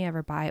would only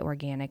ever buy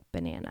organic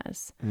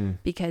bananas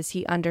because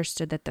he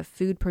understood that the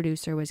food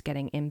producer was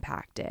getting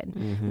impacted.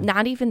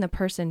 Not even the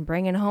person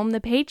bringing home the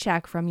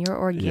paycheck from your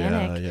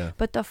organic,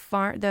 but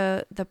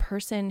the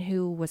person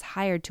who was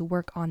hired to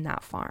work on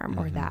that farm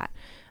or that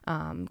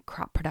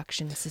crop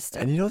production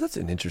system. And that's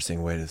an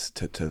interesting way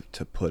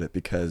to put it,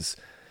 because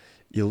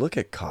you look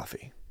at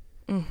coffee,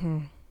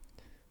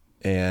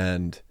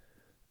 and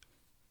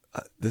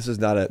this is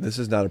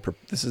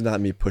not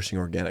me pushing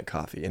organic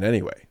coffee in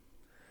any way.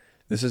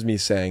 This is me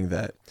saying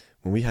that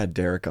when we had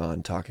Derek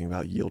on talking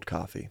about yield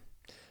coffee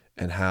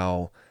and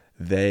how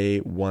they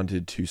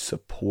wanted to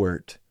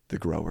support the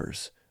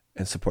growers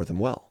and support them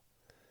well,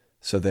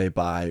 so they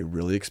buy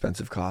really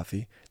expensive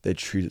coffee, they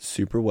treat it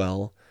super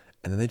well,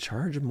 and then they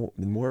charge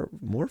more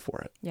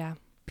for it. Yeah.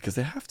 Because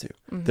they have to.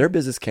 Their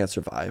business can't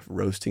survive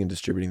roasting and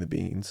distributing the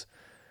beans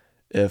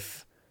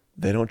if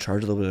they don't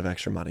charge a little bit of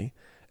extra money.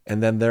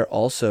 And then they're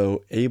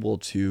also able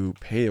to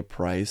pay a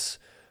price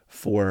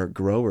for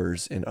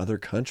growers in other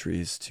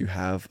countries to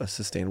have a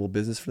sustainable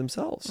business for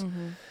themselves.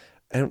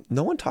 And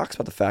no one talks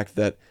about the fact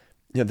that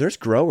there's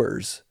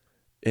growers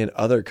in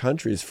other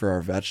countries for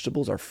our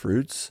vegetables, our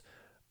fruits,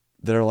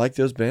 that are like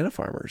those banana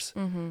farmers,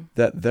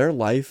 that their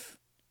life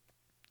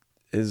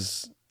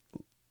is,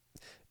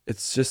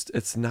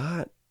 it's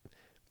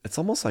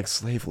almost like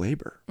slave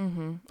labor.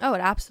 Oh, it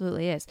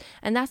absolutely is.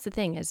 And that's the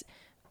thing, is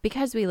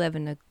because we live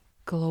in a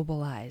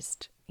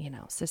globalized,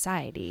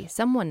 society,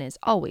 someone is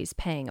always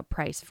paying a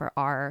price for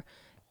our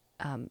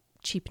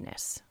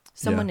cheapness.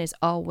 Someone is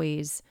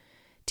always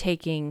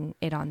taking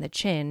it on the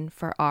chin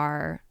for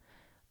our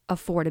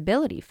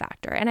affordability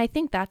factor. And I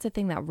think that's the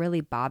thing that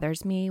really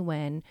bothers me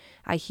when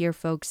I hear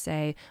folks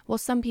say, well,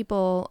 some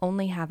people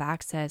only have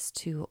access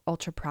to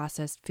ultra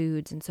processed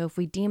foods, and so if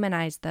we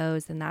demonize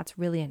those, then that's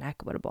really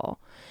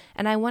inequitable.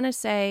 And I want to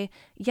say,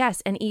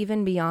 yes, and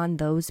even beyond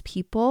those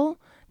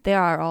people,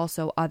 there are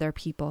also other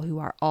people who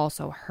are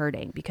also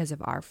hurting because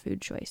of our food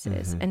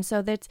choices. And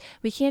so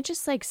we can't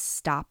just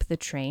stop the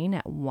train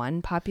at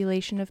one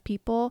population of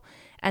people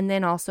and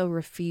then also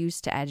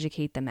refuse to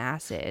educate the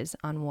masses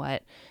on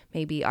what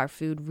maybe our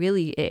food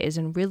really is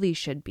and really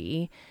should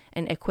be,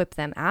 and equip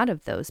them out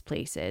of those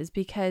places,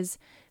 because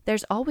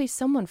there's always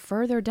someone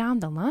further down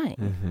the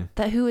line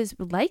who is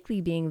likely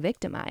being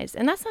victimized.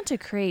 And that's not to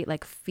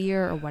create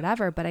fear or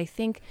whatever, but I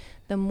think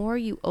the more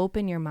you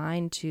open your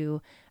mind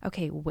to,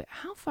 okay,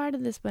 how far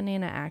did this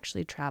banana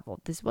actually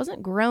travel? This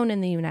wasn't grown in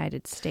the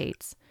United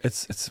States.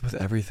 It's with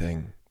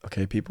everything,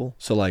 okay, people?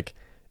 So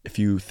if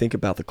you think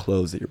about the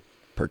clothes that you're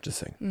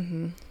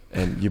purchasing,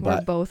 and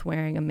we're both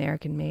wearing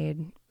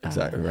American-made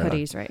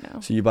hoodies right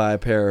now. So you buy a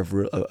pair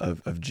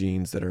of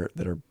jeans that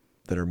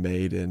are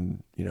made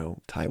in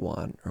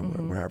Taiwan or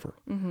wherever,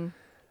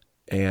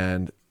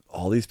 and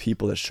all these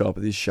people that show up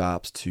at these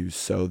shops to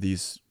sew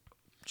these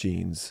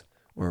jeans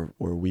or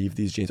weave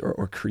these jeans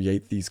or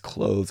create these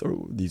clothes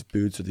or these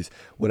boots or these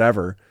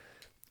whatever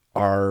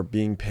are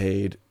being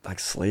paid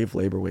slave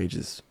labor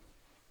wages.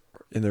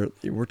 I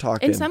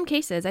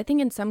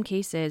think in some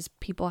cases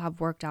people have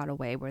worked out a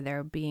way where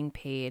they're being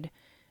paid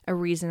a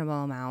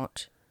reasonable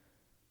amount,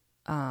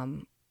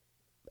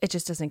 it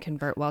just doesn't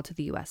convert well to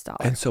the US dollar.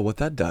 And so what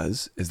that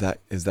does is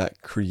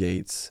that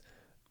creates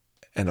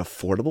an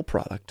affordable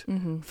product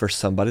for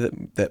somebody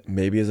that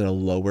maybe is in a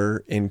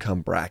lower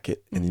income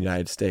bracket in the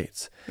United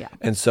States. Yeah.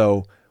 And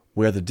so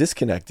where the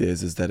disconnect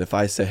is that if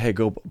I say, hey,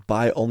 go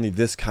buy only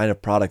this kind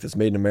of product that's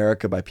made in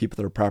America by people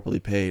that are properly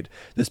paid,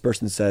 this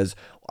person says,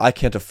 I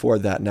can't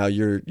afford that. Now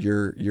you're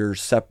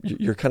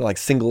kind of like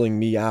singling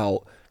me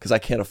out because I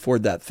can't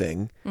afford that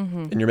thing,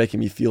 and you're making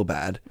me feel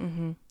bad.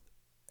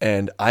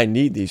 And I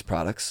need these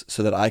products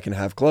so that I can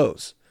have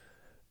clothes.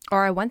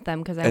 Or I want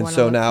them because I want to And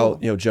so look now,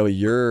 cool. Joey,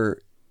 you're,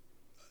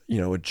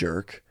 a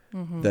jerk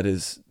that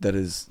is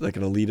like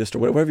an elitist or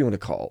whatever you want to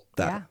call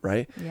that,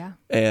 right? Yeah.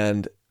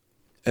 And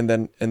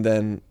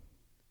then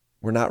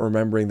we're not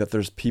remembering that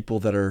there's people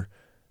that are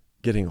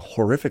getting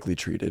horrifically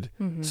treated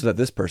so that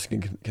this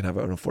person can have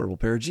an affordable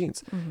pair of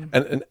jeans.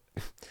 And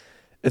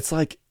it's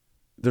like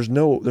there's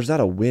not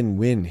a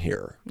win-win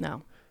here.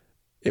 No.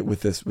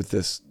 With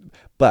this,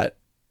 but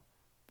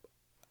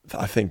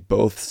I think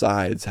both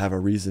sides have a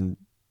reason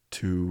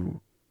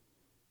to.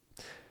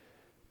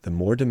 The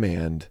more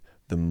demand,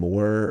 the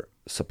more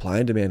supply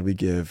and demand we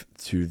give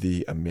to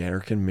the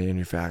American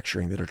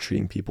manufacturing that are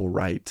treating people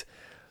right,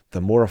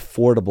 the more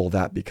affordable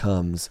that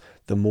becomes,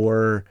 the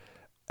more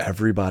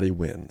everybody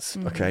wins.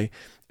 Okay.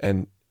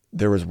 And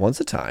there was once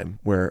a time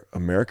where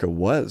America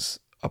was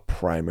a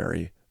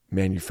primary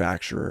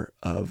manufacturer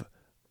of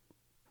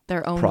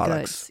their own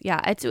products. goods.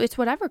 Yeah. It's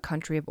whatever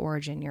country of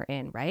origin you're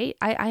in, right?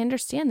 I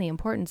understand the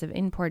importance of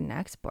import and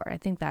export. I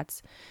think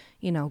that's,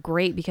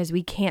 great because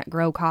we can't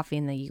grow coffee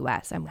in the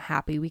US. I'm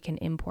happy we can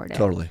import it.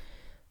 Totally.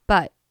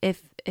 But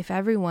if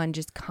everyone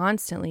just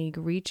constantly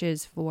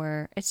reaches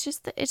for, it's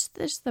just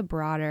the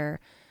broader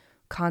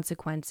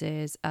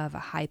consequences of a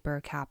hyper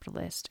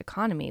capitalist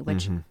economy,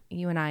 which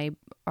you and I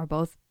are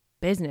both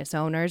business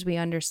owners. We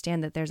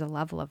understand that there's a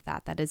level of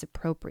that is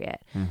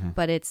appropriate,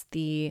 but it's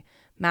the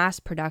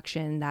mass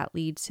production that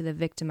leads to the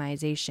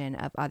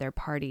victimization of other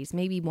parties,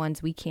 maybe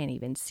ones we can't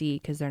even see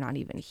because they're not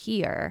even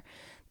here,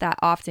 that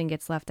often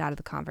gets left out of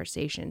the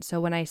conversation. So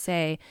when I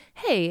say,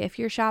 hey, if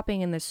you're shopping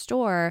in the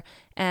store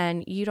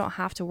and you don't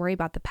have to worry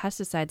about the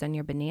pesticides on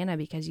your banana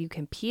because you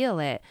can peel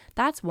it,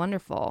 that's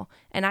wonderful.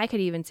 And I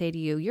could even say to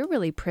you, you're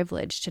really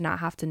privileged to not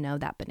have to know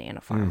that banana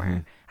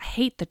farmer. I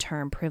hate the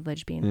term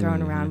privilege being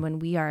thrown around when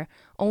we are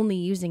only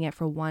using it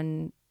for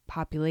one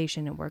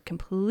population and we're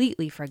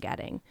completely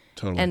forgetting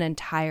an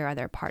entire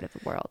other part of the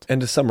world. And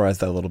to summarize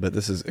that a little bit,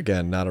 this is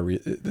again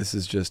this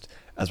is just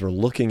as we're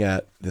looking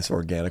at this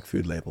organic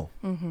food label,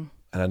 and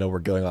I know we're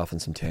going off on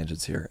some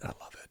tangents here, and I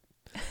love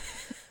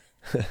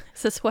it.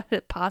 This is what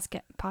a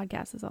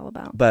podcast is all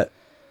about. But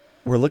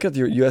we're looking at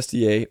the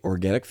USDA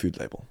organic food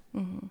label,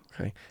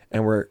 okay,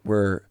 and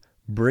we're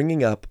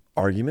bringing up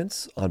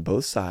arguments on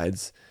both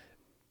sides,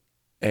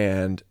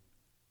 and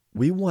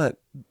we want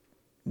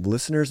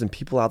listeners and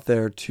people out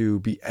there to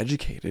be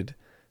educated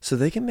so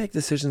they can make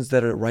decisions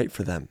that are right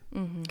for them.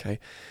 Okay.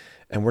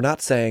 And we're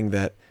not saying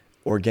that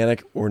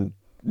organic or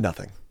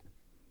nothing,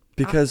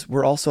 because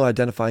we're also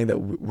identifying that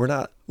we're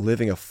not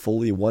living a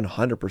fully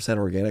 100%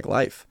 organic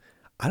life.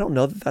 I don't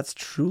know that that's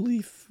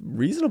truly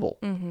reasonable.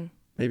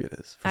 Maybe it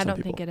is. I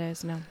don't think it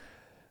is. No.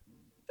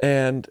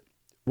 And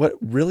what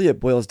really it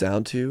boils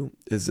down to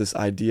is this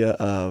idea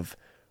of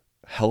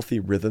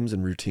healthy rhythms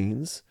and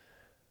routines,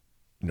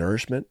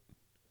 nourishment,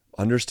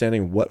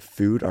 understanding what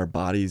food our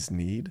bodies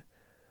need,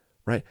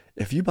 right?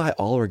 If you buy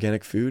all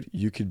organic food,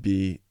 you can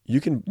be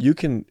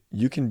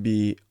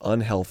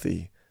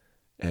unhealthy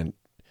and,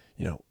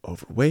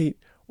 overweight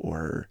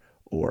or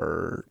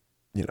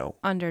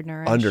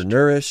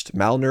undernourished,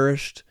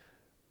 malnourished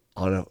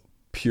on a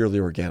purely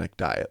organic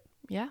diet.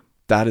 Yeah.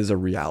 That is a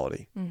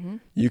reality.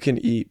 You can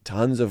eat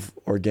tons of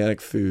organic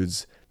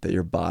foods that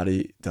your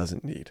body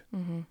doesn't need.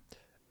 And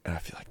I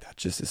feel like that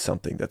just is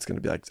something that's going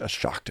to be like a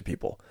shock to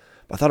people.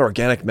 I thought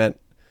organic meant,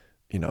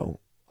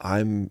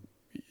 I'm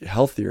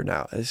healthier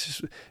now. It's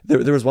just,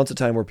 there was once a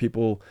time where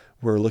people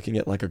were looking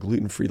at like a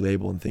gluten-free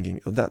label and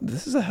thinking, oh, that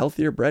this is a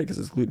healthier bread because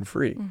it's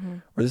gluten-free,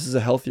 or this is a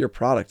healthier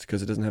product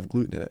because it doesn't have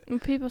gluten in it. And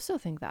people still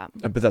think that.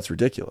 But that's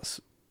ridiculous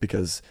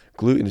because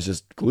gluten is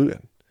just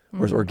gluten,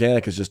 whereas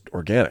organic is just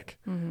organic.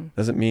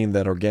 Doesn't mean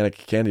that organic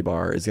candy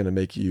bar is going to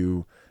make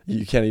you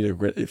can't eat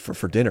it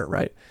for dinner,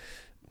 right?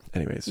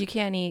 Anyways, you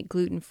can't eat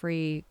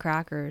gluten-free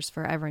crackers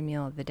for every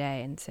meal of the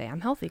day and say I'm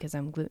healthy because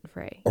I'm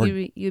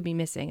gluten-free. You'd be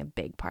missing a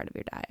big part of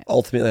your diet.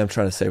 Ultimately, I'm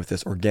trying to say with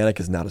this,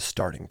 organic is not a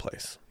starting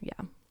place. Yeah.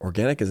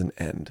 Organic is an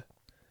end.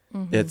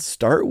 It's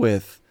start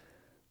with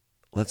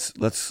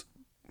let's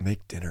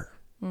make dinner.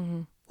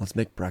 Let's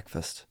make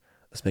breakfast.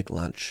 Let's make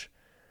lunch.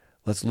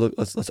 Let's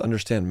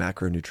understand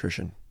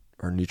macronutrition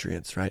or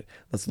nutrients, right?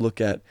 Let's look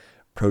at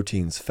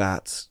proteins,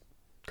 fats,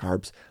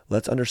 carbs.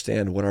 Let's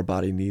understand what our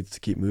body needs to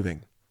keep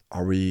moving.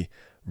 Are we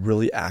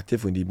really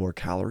active? We need more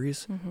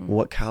calories. Well,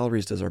 what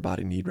calories does our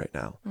body need right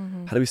now?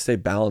 How do we stay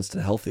balanced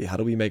and healthy? How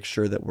do we make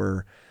sure that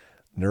we're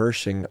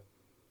nourishing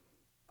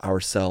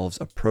ourselves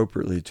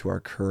appropriately to our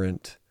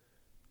current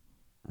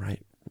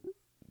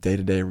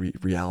day-to-day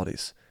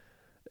realities.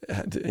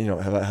 You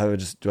know,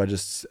 do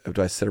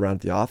I sit around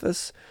at the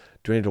office?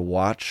 Do I need to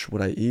watch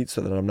what I eat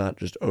so that I'm not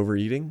just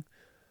overeating?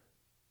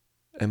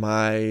 Am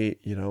I,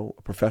 you know,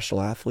 a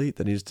professional athlete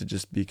that needs to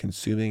just be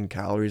consuming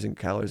calories and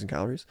calories and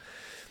calories?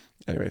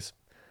 Anyways,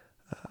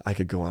 I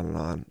could go on and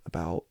on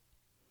about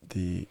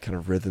the kind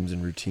of rhythms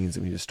and routines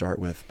that we need to start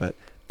with, but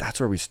that's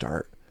where we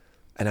start.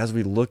 And as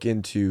we look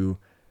into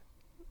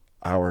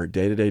our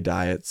day-to-day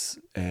diets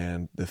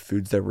and the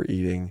foods that we're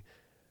eating,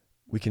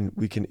 we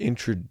can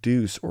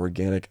introduce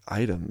organic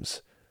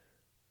items,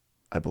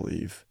 I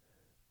believe,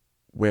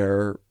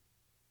 where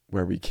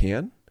we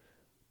can,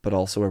 but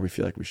also where we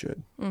feel like we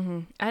should. Mm-hmm.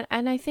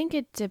 And I think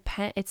it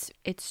depends.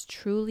 It's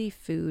truly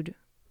food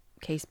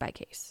case by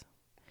case.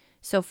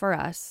 So for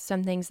us,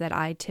 some things that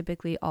I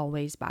typically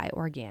always buy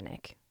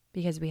organic,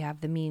 because we have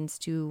the means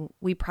to,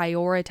 we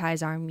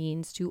prioritize our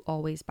means to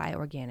always buy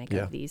organic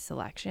of these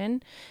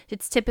selection.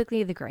 It's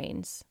typically the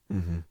grains.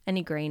 Mm-hmm.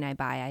 Any grain I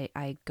buy,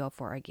 I go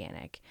for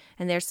organic.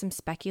 And there's some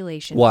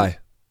speculation. Why?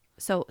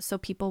 So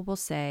people will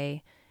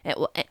say,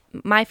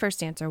 my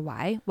first answer,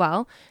 why?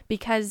 Well,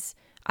 because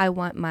I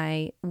want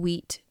my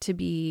wheat to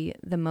be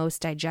the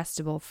most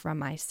digestible from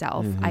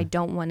myself. Mm-hmm. I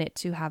don't want it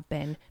to have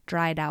been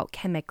dried out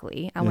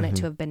chemically. I want it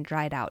to have been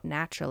dried out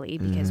naturally,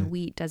 because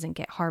wheat doesn't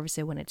get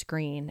harvested when it's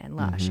green and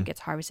lush. It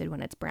gets harvested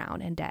when it's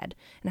brown and dead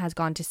and has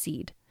gone to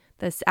seed.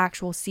 The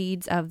actual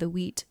seeds of the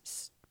wheat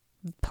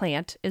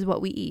plant is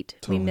what we eat.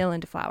 Totally. We mill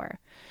into flour.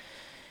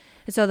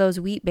 And so those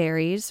wheat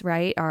berries,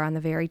 right, are on the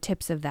very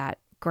tips of that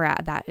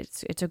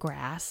it's a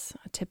grass,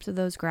 tips of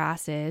those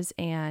grasses,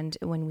 and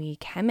when we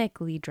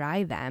chemically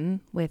dry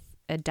them with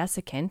a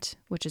desiccant,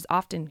 which is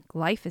often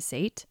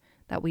glyphosate,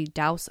 that we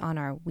douse on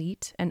our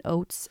wheat and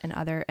oats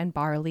and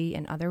barley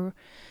and other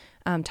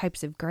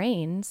types of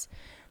grains,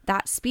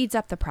 that speeds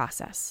up the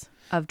process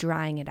of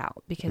drying it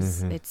out,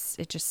 because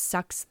it just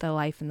sucks the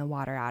life and the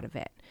water out of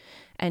it.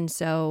 And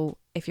so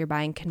if you're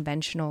buying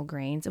conventional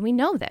grains, and we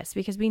know this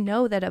because we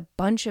know that a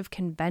bunch of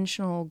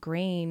conventional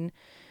grain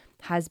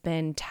has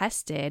been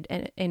tested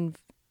and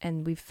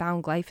we've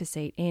found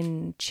glyphosate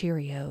in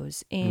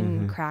Cheerios,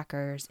 in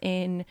crackers,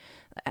 in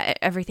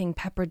everything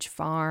Pepperidge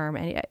Farm,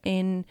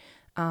 and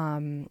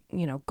in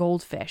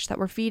Goldfish that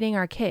we're feeding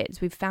our kids.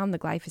 We've found the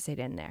glyphosate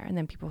in there. And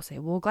then people say,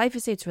 well,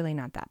 glyphosate's really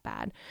not that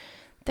bad.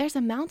 There's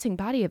a mounting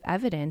body of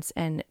evidence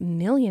and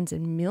millions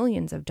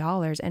of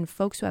dollars, and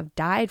folks who have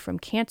died from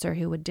cancer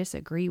who would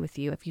disagree with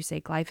you if you say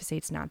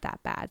glyphosate's not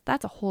that bad.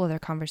 That's a whole other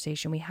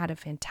conversation. We had a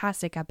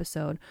fantastic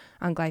episode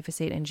on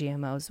glyphosate and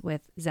GMOs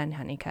with Zen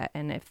Honeycutt.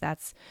 And if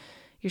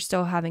you're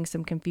still having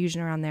some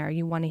confusion around there, or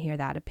you want to hear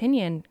that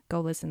opinion,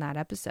 go listen to that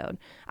episode.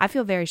 I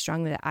feel very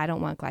strongly that I don't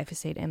want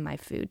glyphosate in my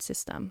food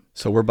system.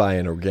 So we're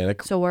buying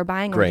organic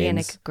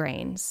organic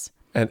grains.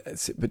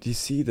 But do you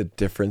see the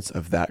difference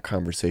of that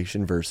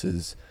conversation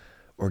versus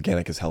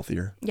organic is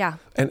healthier? Yeah.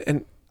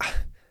 And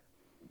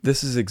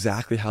this is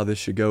exactly how this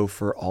should go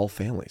for all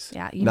families.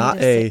 Yeah. You need to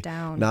sit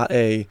down. Not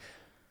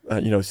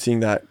seeing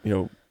that,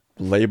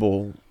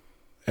 label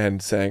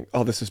and saying,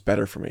 oh, this is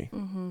better for me.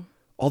 Mm-hmm.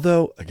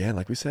 Although, again,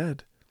 like we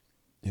said,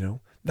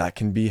 that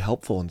can be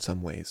helpful in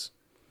some ways,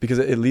 because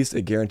at least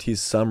it guarantees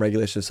some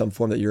regulation of some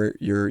form that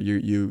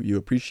you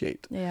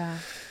appreciate. Yeah.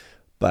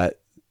 But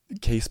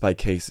case by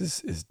case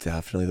is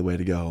definitely the way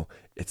to go.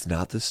 It's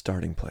not the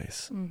starting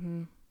place.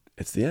 Mm-hmm.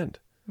 It's the end.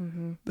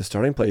 Mm-hmm. The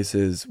starting place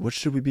is, what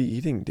should we be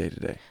eating day to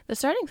day? The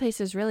starting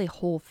place is really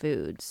whole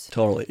foods.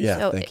 Totally. Yeah.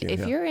 So thank you.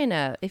 If you're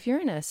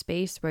in a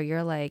space where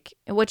you're like,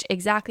 which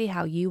exactly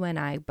how you and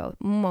I both,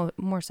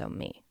 more so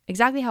me,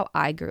 exactly how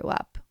I grew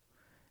up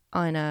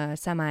on a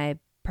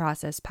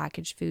semi-processed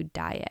packaged food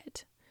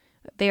diet.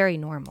 Very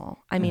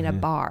normal. I mean, a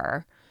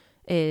bar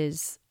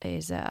is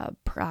a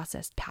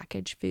processed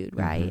packaged food,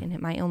 right? Mm-hmm. And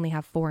it might only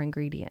have 4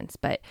 ingredients,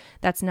 but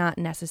that's not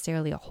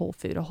necessarily a whole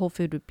food. A whole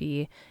food would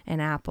be an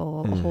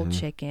apple, a whole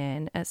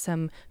chicken,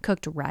 some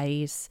cooked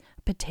rice,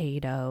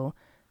 potato,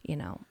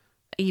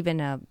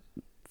 even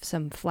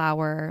some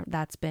flour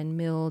that's been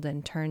milled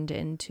and turned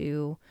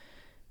into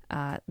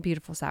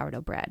beautiful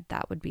sourdough bread.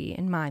 That would be,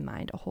 in my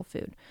mind, a whole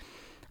food.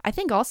 I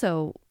think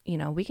also,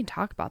 we can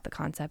talk about the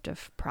concept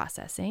of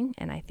processing,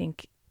 and I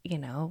think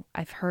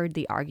I've heard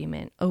the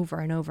argument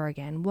over and over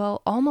again,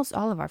 well, almost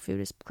all of our food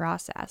is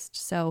processed.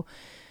 So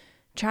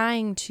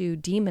trying to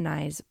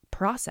demonize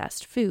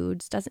processed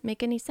foods doesn't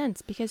make any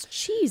sense, because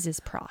cheese is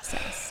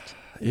processed.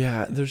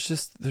 Yeah, there's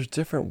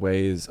different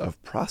ways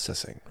of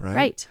processing, right?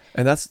 Right.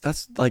 And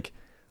that's like,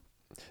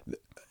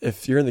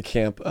 if you're in the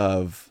camp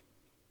of,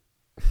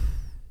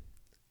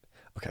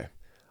 okay,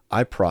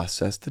 I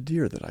process the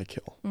deer that I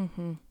kill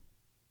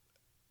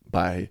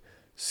by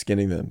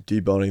skinning them,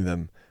 deboning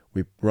them.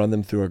 We run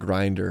them through a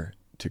grinder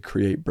to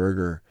create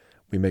burger.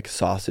 We make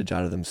sausage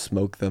out of them,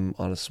 smoke them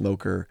on a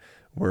smoker.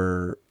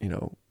 We're,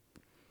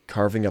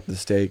 carving up the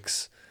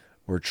steaks.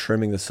 We're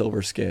trimming the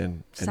silver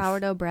skin.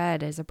 Sourdough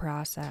bread is a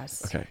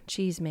process. Okay.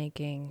 Cheese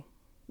making.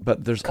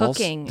 But there's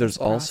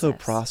also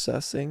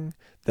processing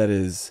that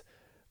is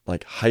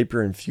like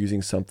hyper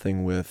infusing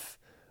something with,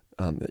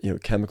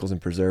 chemicals and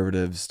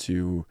preservatives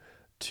to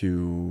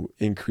to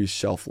increase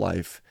shelf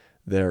life.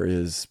 There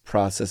is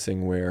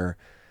processing where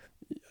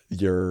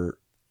you're,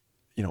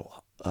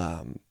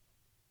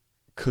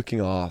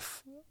 cooking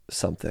off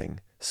something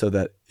so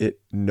that it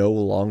no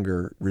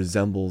longer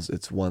resembles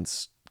its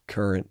once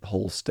current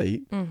whole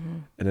state. Mm-hmm.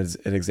 And as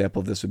an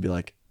example of this would be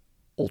like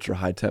ultra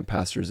high temp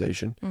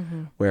pasteurization,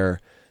 Mm-hmm. where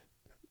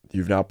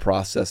you've now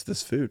processed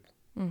this food,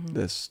 Mm-hmm.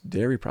 this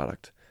dairy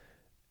product,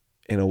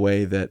 in a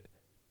way that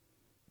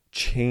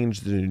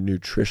changed the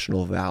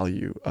nutritional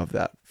value of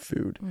that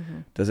food. Mm-hmm.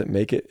 Does it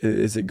make it,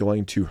 is it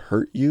going to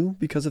hurt you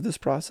because of this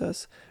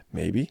process?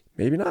 Maybe,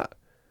 maybe not.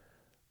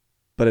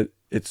 But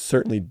it's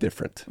certainly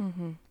different.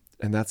 Mm-hmm.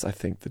 And that's, I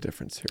think, the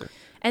difference here.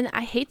 And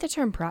I hate the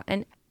term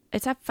and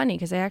it's funny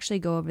because I actually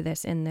go over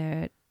this in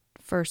the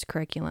first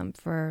curriculum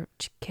for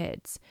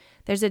kids.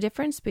 There's a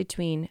difference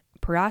between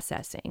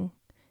processing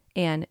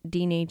and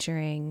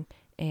denaturing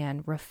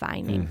and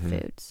refining Mm-hmm.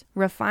 foods.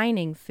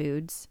 Refining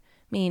foods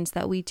means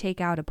that we take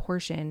out a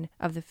portion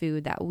of the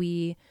food that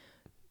we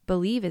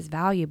believe is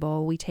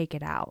valuable, we take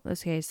it out.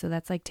 Okay, so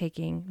that's like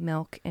taking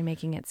milk and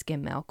making it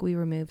skim milk. We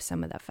remove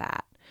some of the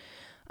fat.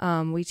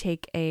 We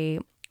take a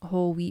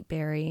whole wheat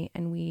berry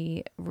and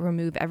we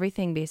remove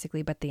everything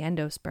basically but the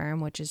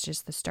endosperm, which is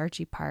just the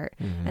starchy part.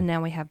 Mm-hmm. And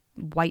now we have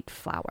white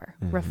flour,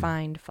 Mm-hmm.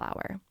 refined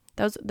flour.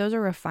 Those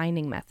are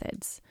refining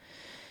methods.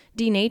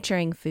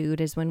 Denaturing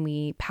food is when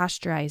we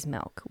pasteurize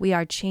milk. We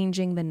are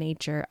changing the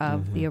nature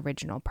of Mm-hmm. the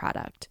original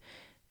product.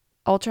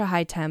 Ultra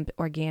high temp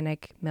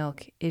organic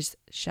milk is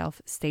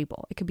shelf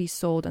stable. It could be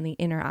sold in the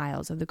inner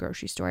aisles of the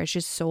grocery store. It's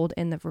just sold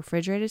in the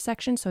refrigerated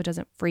section so it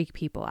doesn't freak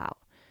people out.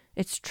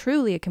 It's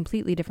truly a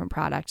completely different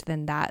product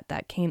than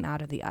that came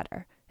out of the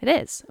udder. It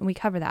is. And we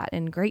cover that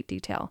in great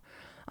detail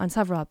on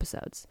several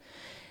episodes.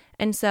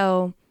 And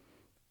so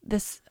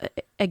this,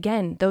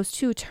 again, those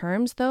two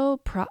terms though,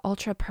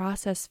 ultra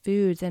processed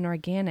foods and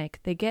organic,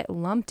 they get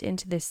lumped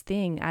into this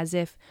thing as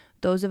if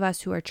those of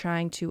us who are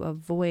trying to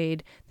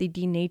avoid the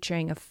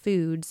denaturing of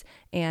foods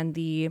and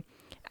the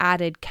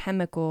added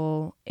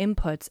chemical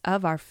inputs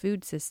of our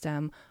food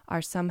system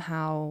are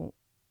somehow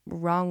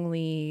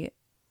wrongly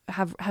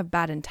have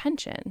bad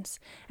intentions.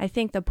 I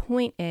think the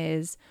point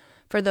is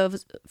for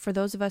those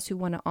of us who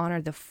want to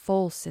honor the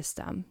full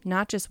system,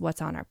 not just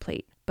what's on our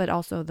plate, but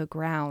also the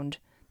ground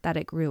that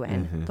it grew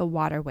in, Mm-hmm. the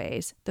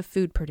waterways, the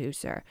food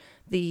producer,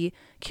 the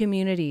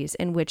communities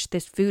in which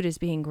this food is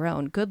being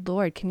grown. Good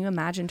Lord, can you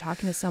imagine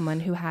talking to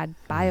someone who had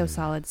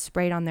biosolids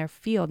sprayed on their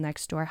field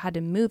next door, had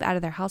to move out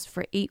of their house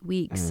for 8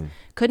 weeks,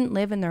 couldn't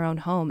live in their own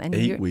home. And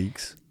 8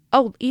 weeks?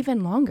 Oh,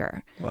 even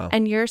longer. Wow.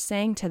 And you're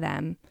saying to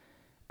them,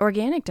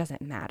 organic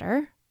doesn't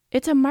matter.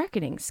 It's a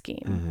marketing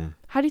scheme. Mm-hmm.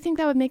 How do you think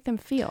that would make them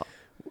feel?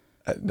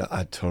 No,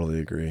 I totally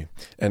agree.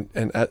 And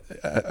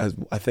as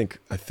I think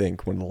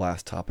one of the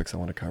last topics I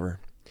want to cover,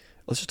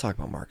 let's just talk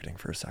about marketing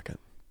for a second.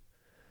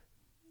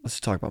 Let's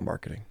just talk about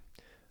marketing.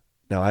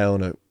 Now, I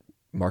own a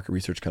market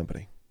research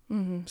company.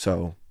 Mm-hmm.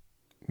 So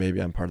maybe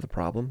I'm part of the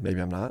problem,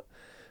 maybe I'm not.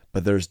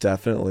 But there's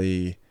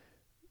definitely,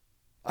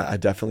 I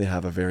definitely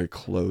have a very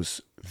close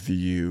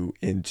view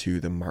into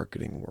the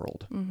marketing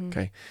world. Mm-hmm.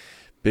 Okay.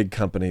 Big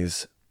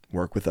companies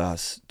work with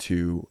us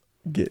to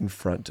get in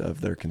front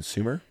of their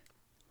consumer,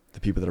 the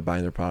people that are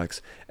buying their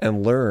products,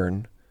 and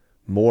learn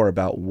more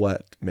about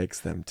what makes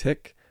them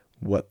tick,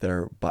 what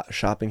their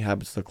shopping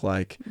habits look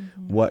like,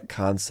 what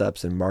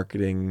concepts and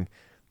marketing,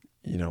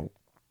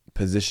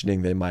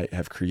 positioning they might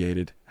have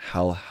created,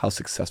 how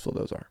successful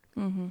those are.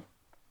 Mm-hmm.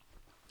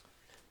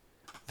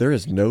 There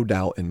is no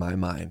doubt in my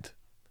mind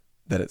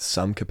that at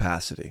some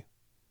capacity,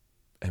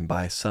 and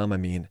by some I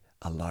mean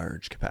a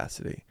large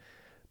capacity,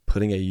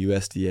 putting a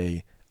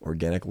USDA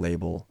organic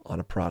label on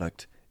a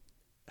product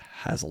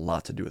has a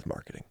lot to do with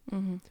marketing.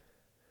 Mm-hmm.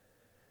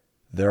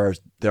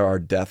 There are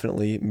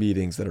definitely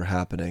meetings that are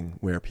happening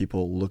where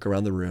people look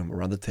around the room,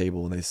 around the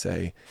table, and they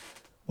say,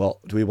 well,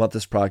 do we want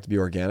this product to be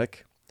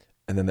organic?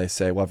 And then they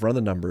say, well, I've run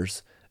the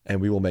numbers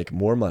and we will make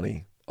more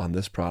money on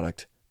this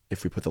product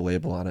if we put the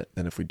label on it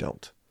than if we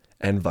don't,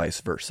 and vice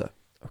versa.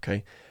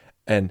 Okay.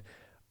 And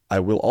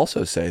I will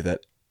also say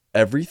that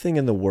everything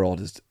in the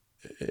world is,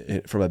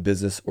 from a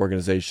business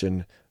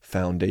organization,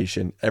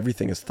 foundation,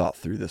 everything is thought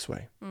through this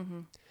way.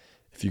 Mm-hmm.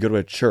 If you go to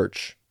a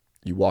church,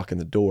 you walk in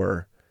the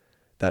door,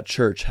 that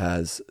church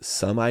has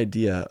some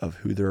idea of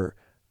who their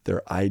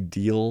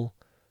ideal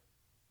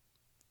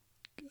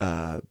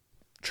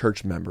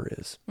church member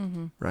is,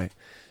 Mm-hmm. right?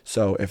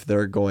 So if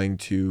they're going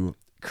to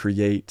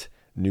create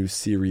new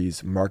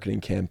series,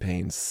 marketing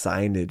campaigns,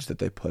 signage that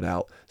they put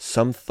out,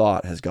 some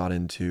thought has gone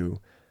into,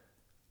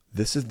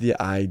 this is the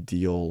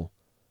ideal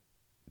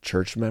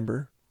church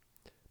member,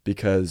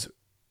 because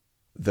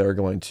they're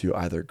going to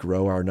either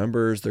grow our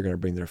numbers, they're going to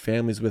bring their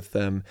families with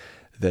them,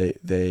 they're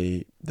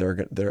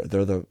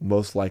the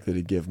most likely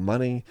to give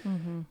money.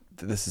 Mm-hmm.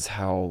 This is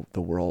how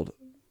the world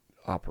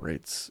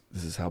operates.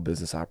 This is how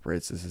business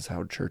operates. This is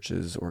how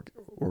churches or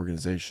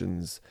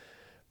organizations,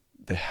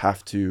 they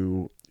have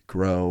to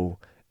grow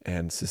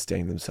and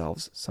sustain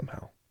themselves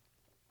somehow.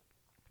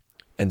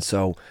 And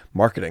so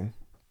marketing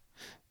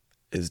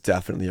is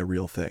definitely a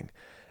real thing.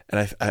 And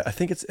I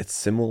think it's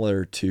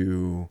similar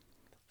to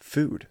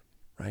food,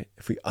 right?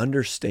 If we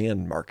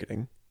understand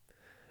marketing,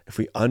 if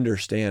we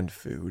understand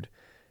food,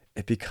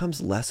 it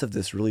becomes less of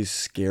this really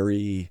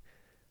scary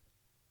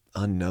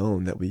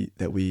unknown that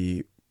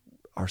we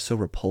are so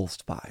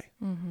repulsed by.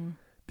 Mm-hmm.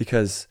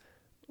 Because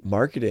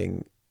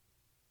marketing,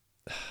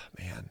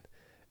 man,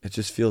 it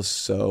just feels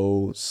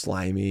so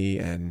slimy,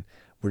 and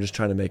we're just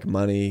trying to make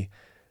money.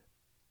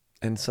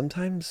 And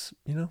sometimes,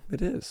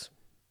 it is.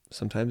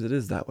 Sometimes it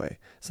is that way.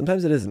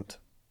 Sometimes it isn't.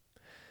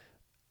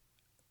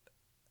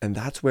 And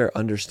that's where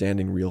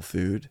understanding real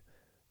food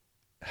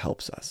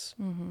helps us.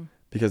 Mm-hmm.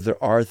 Because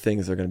there are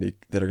things that are going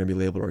to be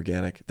labeled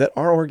organic, that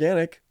are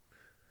organic,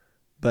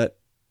 but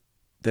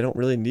they don't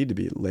really need to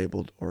be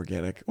labeled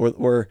organic,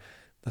 or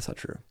that's not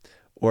true.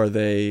 Or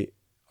they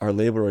are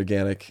labeled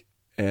organic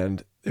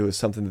and it was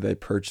something that they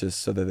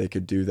purchased so that they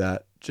could do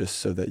that just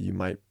so that you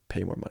might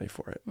pay more money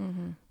for it.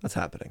 Mm-hmm. That's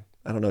happening.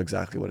 I don't know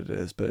exactly what it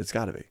is, but it's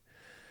got to be.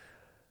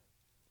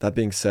 That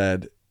being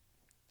said,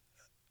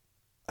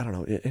 I don't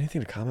know,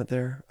 anything to comment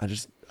there? I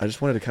just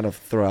wanted to kind of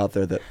throw out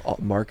there that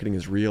marketing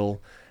is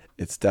real.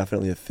 It's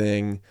definitely a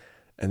thing.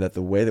 And that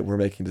the way that we're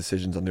making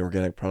decisions on the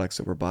organic products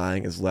that we're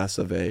buying is less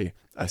of a,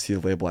 I see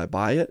the label, I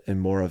buy it, and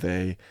more of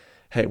a,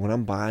 hey, when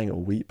I'm buying a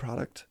wheat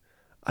product,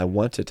 I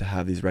want it to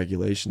have these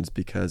regulations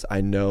because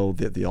I know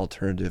that the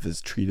alternative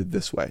is treated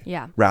this way.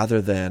 Yeah.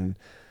 Rather than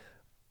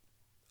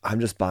I'm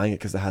just buying it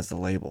because it has the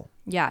label.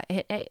 Yeah.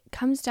 It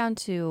comes down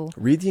to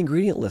read the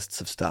ingredient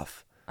lists of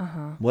stuff.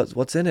 Uh-huh.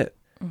 What's in it?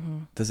 Mm-hmm.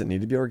 Does it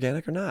need to be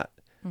organic or not?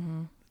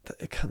 Mm-hmm.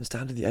 It comes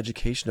down to the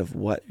education of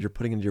what you're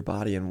putting into your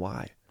body and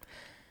why.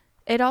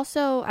 It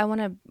also, I want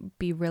to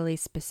be really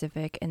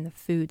specific in the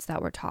foods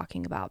that we're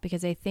talking about,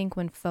 because I think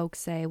when folks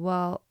say,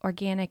 well,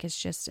 organic is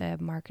just a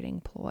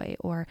marketing ploy,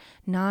 or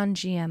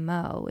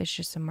non-GMO is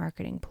just a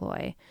marketing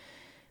ploy,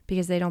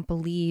 because they don't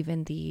believe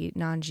in the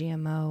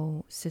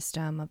non-GMO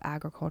system of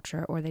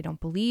agriculture, or they don't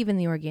believe in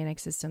the organic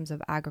systems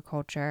of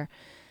agriculture,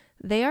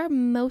 they are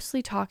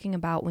mostly talking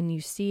about when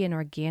you see an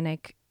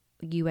organic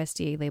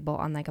USDA label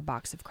on like a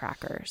box of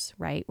crackers,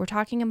 right? We're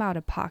talking about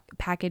a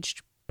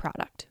packaged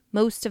product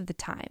most of the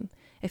time.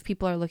 If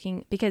people are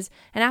looking, because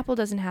an apple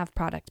doesn't have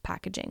product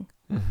packaging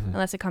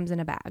unless it comes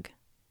in a bag.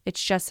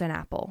 It's just an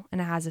apple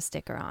and it has a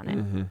sticker on it.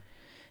 Mm-hmm.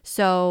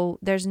 So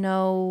there's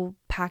no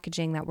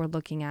packaging that we're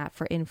looking at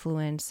for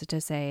influence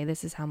to say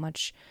this is how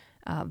much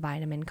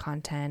vitamin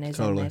content is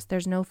in this.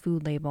 There's no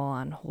food label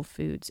on Whole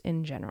Foods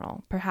in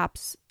general.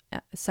 Perhaps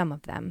some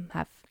of them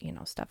have,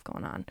 stuff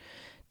going on.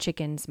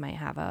 Chickens might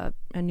have a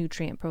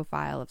nutrient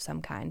profile of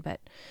some kind, but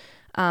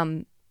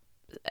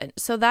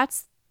so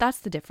that's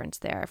the difference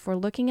there. If we're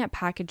looking at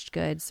packaged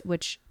goods,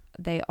 which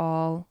they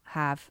all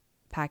have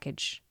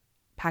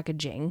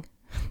packaging,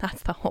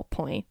 that's the whole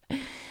point.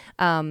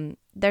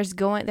 There's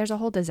a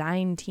whole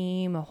design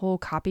team, a whole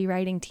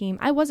copywriting team.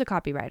 I was a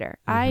copywriter.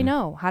 Mm-hmm. I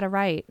know how to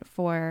write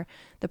for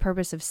the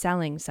purpose of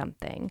selling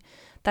something.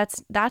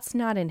 That's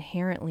not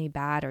inherently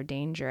bad or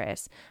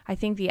dangerous. I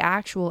think the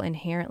actual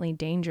inherently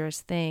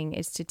dangerous thing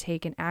is to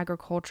take an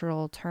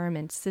agricultural term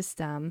and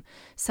system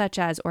such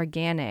as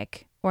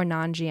organic or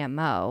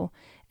non-GMO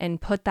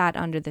and put that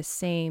under the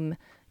same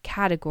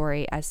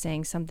category as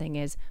saying something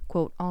is,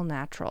 quote, all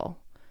natural,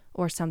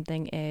 or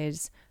something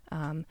is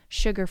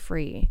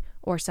sugar-free,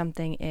 or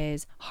something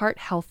is heart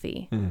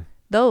healthy. Mm.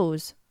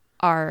 Those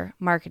are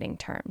marketing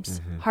terms.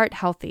 Mm-hmm. Heart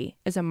healthy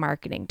is a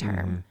marketing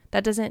term. Mm-hmm.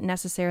 That doesn't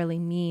necessarily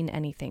mean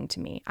anything to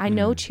me. I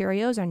know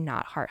Cheerios are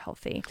not heart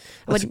healthy.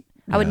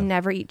 I would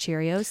never eat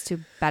Cheerios to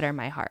better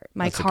my heart,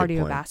 my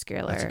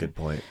cardiovascular. That's a good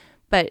point.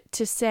 But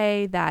to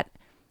say that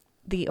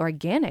the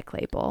organic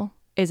label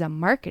is a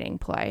marketing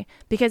ploy,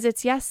 because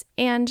it's yes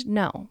and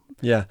no.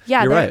 Yeah,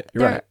 you're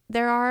right.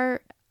 There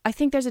are, I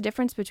think there's a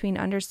difference between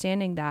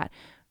understanding that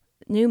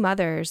new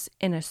mothers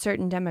in a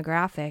certain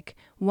demographic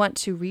want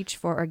to reach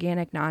for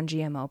organic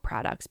non-GMO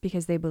products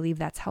because they believe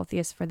that's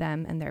healthiest for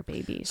them and their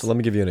babies. So let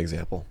me give you an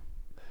example.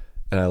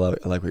 And I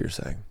like what you're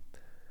saying.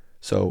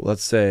 So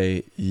let's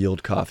say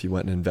Yield Coffee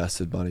went and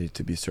invested money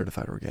to be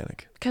certified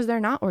organic. Because they're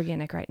not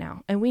organic right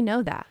now. And we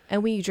know that.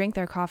 And we drink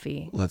their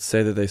coffee. Let's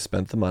say that they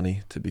spent the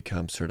money to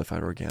become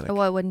certified organic.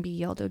 Well, it wouldn't be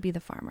Yield. It would be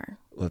the farmer.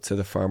 Let's say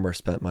the farmer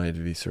spent money to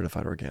be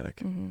certified organic.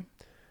 Mm-hmm.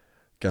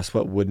 Guess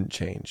what wouldn't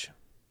change?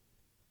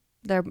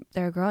 Their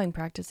growing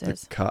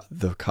practices.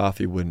 The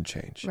coffee wouldn't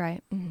change.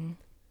 Right. Mm-hmm.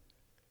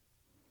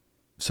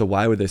 So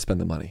why would they spend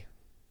the money?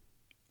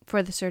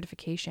 For the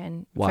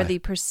certification. Why? For the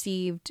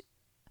perceived...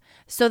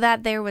 So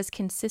that there was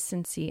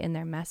consistency in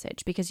their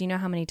message. Because you know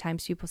how many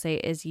times people say,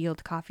 is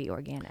Yield Coffee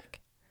organic?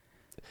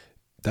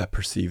 That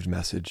perceived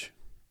message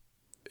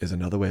is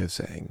another way of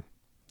saying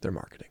their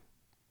marketing,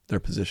 their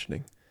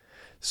positioning.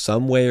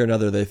 Some way or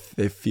another, they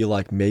feel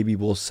like maybe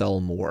we'll sell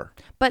more.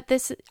 But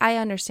this, I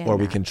understand Or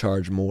we can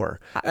charge more.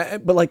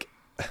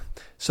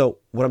 So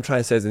what I'm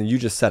trying to say is, and you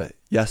just said it,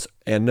 yes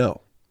and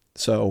no.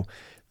 So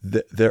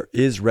there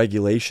is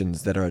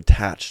regulations that are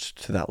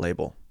attached to that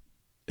label.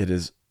 It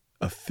is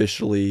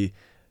officially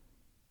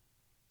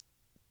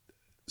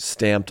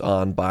stamped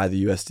on by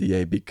the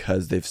USDA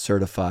because they've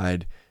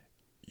certified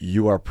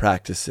you are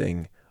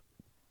practicing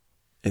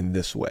in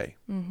this way,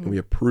 and we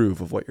approve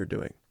of what you're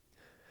doing.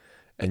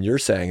 And you're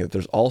saying that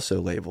there's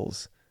also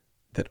labels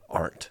that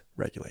aren't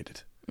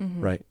regulated,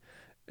 right?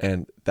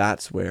 And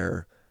that's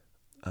where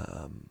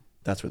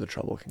the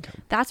trouble can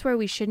come. That's where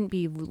we shouldn't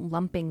be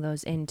lumping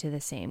those into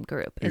the same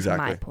group, is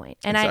Exactly. my point.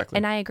 And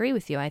I agree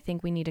with you. I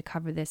think we need to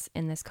cover this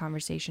in this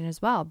conversation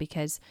as well,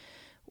 because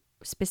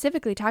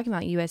specifically talking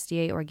about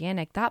USDA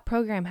Organic, that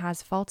program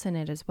has faults in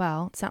it as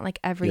well. It's not like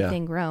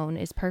everything grown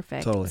is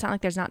perfect. Totally. It's not like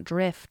there's not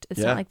drift.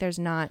 It's not like there's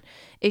not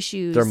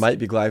issues. There might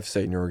be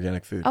glyphosate in your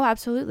organic food. Oh,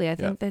 absolutely. I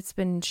think that's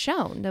been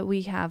shown that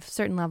we have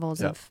certain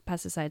levels of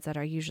pesticides that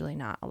are usually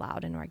not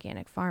allowed in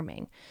organic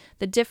farming.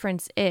 The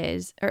difference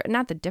is, or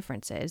not the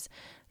difference is,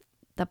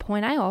 the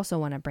point I also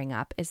want to bring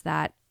up is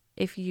that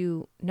if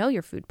you know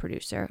your food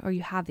producer, or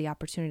you have the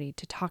opportunity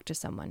to talk to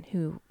someone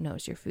who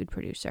knows your food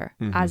producer,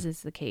 as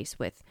is the case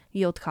with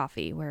Yield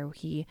Coffee, where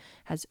he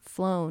has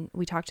flown,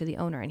 we talked to the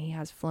owner and he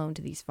has flown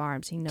to these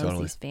farms. He knows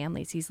these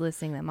families. He's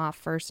listing them off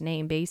first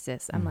name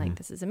basis. I'm like,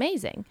 this is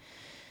amazing.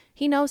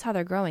 He knows how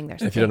they're growing their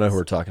things. If you don't know who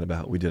we're talking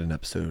about, we did an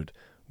episode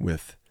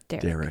with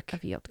Derek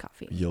of Yield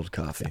Coffee. Yield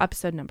Coffee. So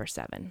episode number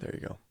 7. There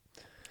you go.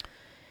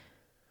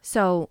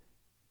 So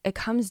it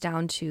comes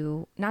down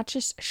to not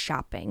just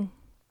shopping.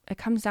 It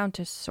comes down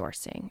to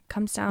sourcing. It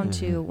comes down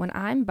to when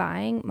I'm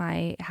buying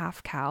my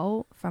half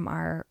cow from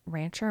our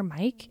rancher,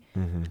 Mike,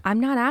 I'm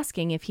not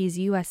asking if he's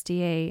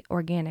USDA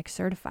organic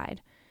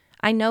certified.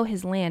 I know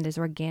his land is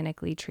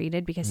organically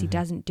treated because he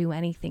doesn't do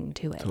anything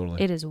to it.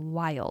 Totally. It is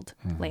wild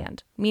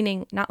land,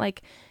 meaning not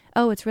like,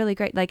 oh, it's really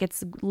great. Like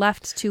it's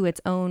left to its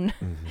own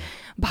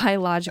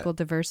biological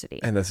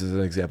diversity. And this is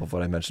an example of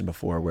what I mentioned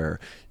before,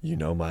 where,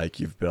 Mike,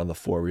 you've been on the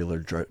 4-wheeler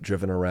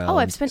driven around. Oh,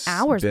 I've spent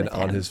hours with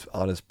him.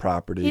 on his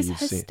property. He's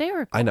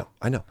hysterical. I know.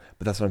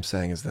 But that's what I'm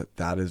saying, is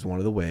that is one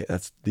of the way.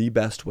 That's the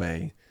best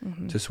way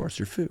to source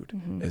your food,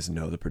 is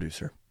know the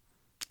producer.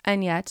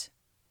 And yet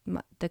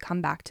the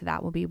comeback to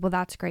that will be, well,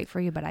 that's great for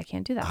you, but I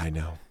can't do that. I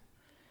know.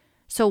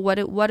 So what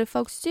do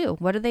folks do?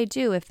 What do they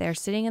do if they're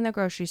sitting in the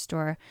grocery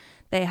store?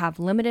 They have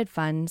limited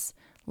funds,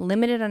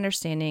 limited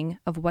understanding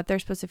of what they're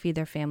supposed to feed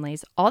their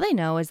families. All they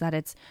know is that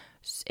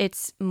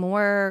it's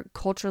more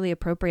culturally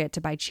appropriate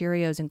to buy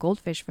Cheerios and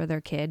Goldfish for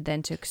their kid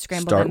than to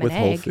scramble them an egg. Start with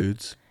Whole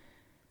Foods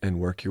and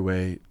work your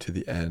way to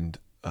the end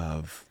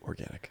of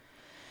organic.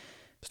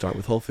 Start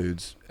with Whole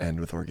Foods, end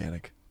with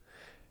organic.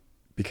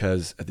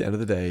 Because at the end of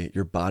the day,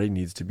 your body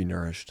needs to be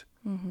nourished.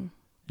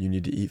 You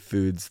need to eat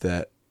foods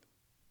that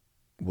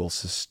will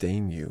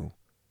sustain you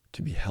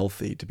to be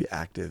healthy, to be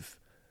active,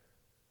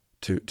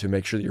 to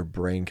make sure that your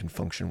brain can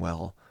function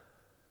well.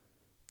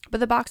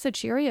 But the box of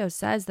Cheerios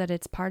says that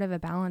it's part of a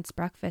balanced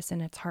breakfast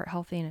and it's heart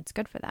healthy and it's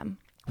good for them.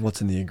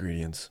 What's in the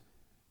ingredients,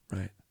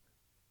 right?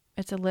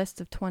 It's a list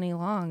of 20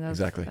 long of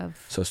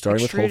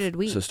extruded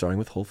wheat. So starting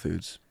with Whole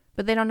Foods.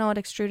 But they don't know what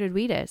extruded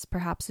wheat is.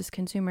 Perhaps this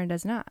consumer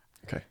does not.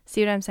 Okay.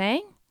 See what I'm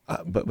saying?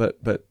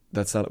 But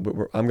that's not.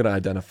 I'm going to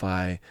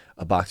identify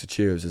a box of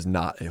Cheerios as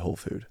not a whole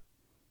food.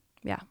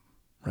 Yeah.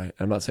 Right.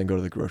 I'm not saying go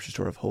to the grocery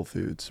store of Whole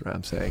Foods. Right.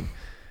 I'm saying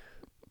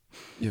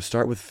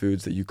start with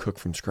foods that you cook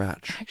from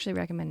scratch. I actually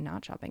recommend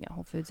not shopping at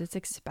Whole Foods. It's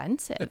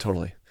expensive.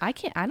 Totally. I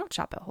don't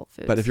shop at Whole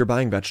Foods. But if you're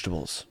buying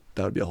vegetables,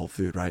 that would be a whole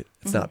food, right?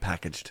 It's not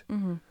packaged.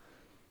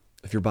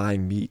 If you're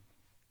buying meat,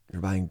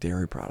 you're buying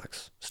dairy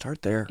products,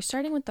 start there. You're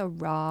starting with the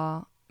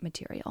raw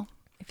material.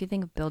 If you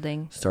think of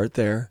building, start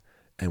there.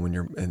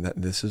 And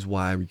this is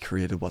why we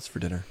created What's for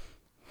Dinner.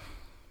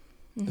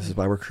 This is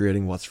why we're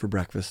creating What's for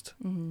Breakfast.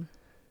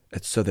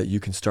 It's so that you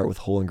can start with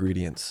whole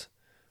ingredients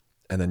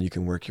and then you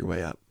can work your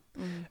way up.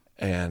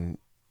 And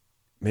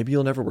maybe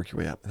you'll never work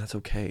your way up, and that's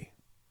okay.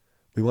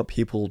 We want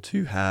people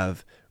to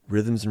have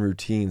rhythms and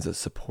routines that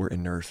support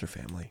and nourish their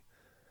family.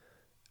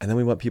 And then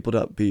we want people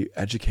to be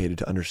educated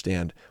to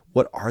understand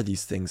what are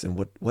these things and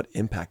what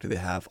impact do they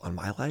have on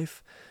my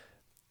life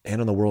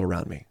and on the world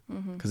around me.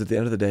 Because at the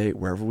end of the day,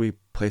 wherever we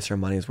place our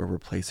money is where we're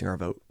placing our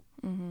vote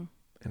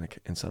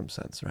in some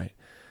sense, right?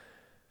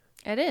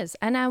 It is.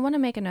 And I want to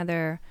make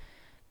another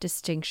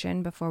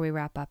distinction before we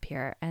wrap up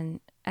here.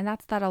 And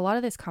that's that a lot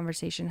of this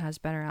conversation has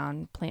been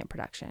around plant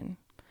production.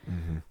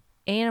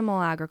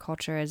 Animal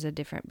agriculture is a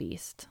different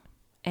beast.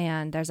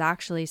 And there's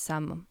actually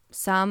some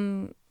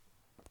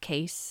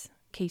cases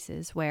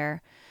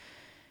where,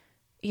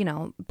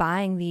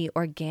 buying the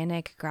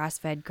organic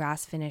grass-fed,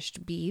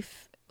 grass-finished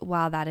beef,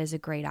 while that is a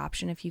great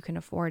option if you can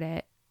afford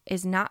it,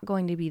 is not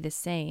going to be the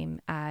same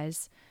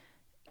as,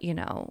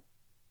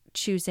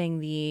 choosing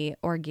the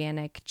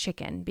organic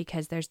chicken,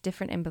 because there's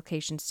different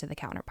implications to the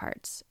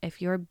counterparts.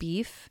 If your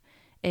beef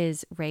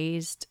is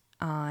raised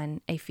on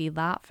a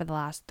feedlot for the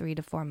last 3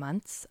 to 4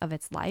 months of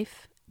its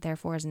life,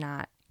 therefore is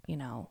not,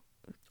 100%,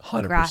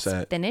 grass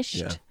finished,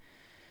 yeah.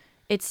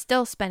 It's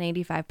still spent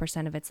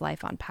 85% of its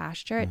life on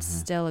pasture. It's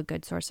still a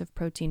good source of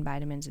protein,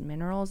 vitamins, and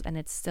minerals, and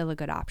it's still a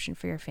good option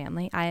for your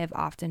family. I have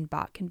often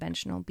bought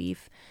conventional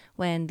beef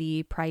when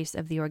the price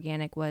of the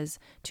organic was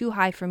too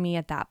high for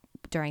me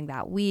during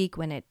that week,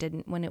 when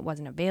it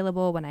wasn't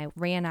available, when I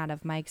ran out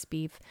of Mike's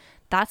beef.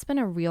 That's been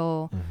a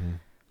real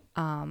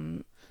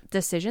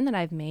decision that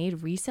I've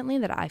made recently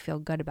that I feel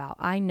good about.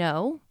 I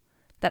know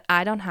that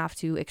I don't have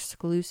to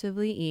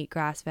exclusively eat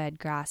grass-fed,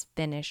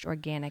 grass-finished,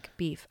 organic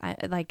beef.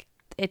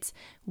 It's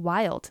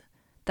wild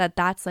that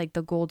that's like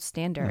the gold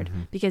standard,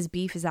 because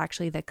beef is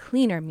actually the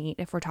cleaner meat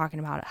if we're talking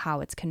about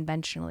how it's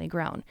conventionally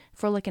grown.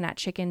 If we're looking at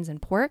chickens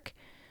and pork,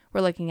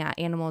 we're looking at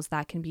animals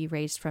that can be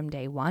raised from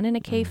day one in a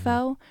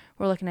CAFO.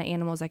 We're looking at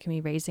animals that can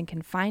be raised in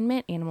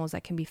confinement, animals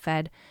that can be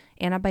fed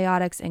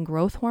antibiotics and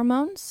growth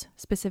hormones,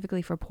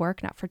 specifically for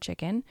pork, not for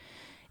chicken.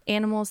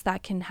 Animals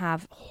that can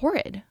have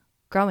horrid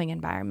growing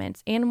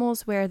environments,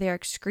 animals where their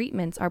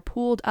excrements are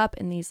pooled up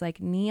in these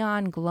like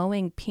neon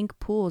glowing pink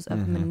pools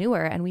of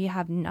manure, and we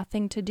have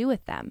nothing to do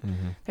with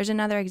them. There's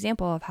another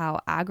example of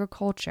how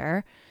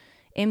agriculture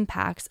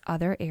impacts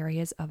other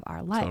areas of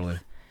our life. Totally.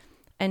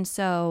 And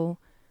so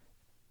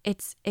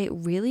it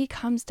really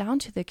comes down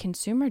to the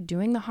consumer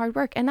doing the hard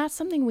work. And that's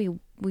something we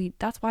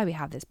that's why we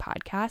have this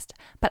podcast.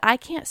 But I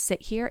can't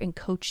sit here and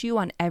coach you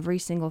on every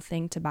single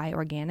thing to buy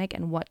organic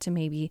and what to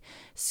maybe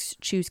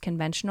choose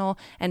conventional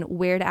and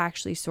where to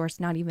actually source,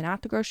 not even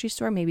at the grocery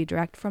store, maybe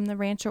direct from the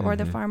rancher or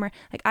the farmer.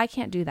 Like, I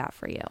can't do that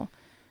for you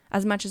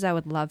as much as I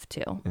would love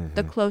to.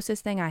 The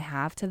closest thing I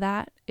have to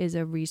that is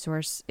a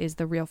resource is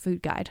the Real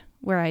Food Guide,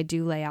 where I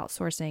do lay out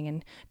sourcing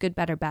and good,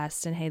 better,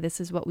 best. And hey, this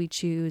is what we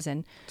choose.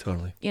 And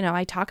Totally. you know,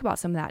 I talk about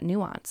some of that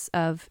nuance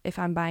of if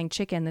I'm buying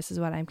chicken, this is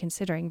what I'm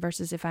considering,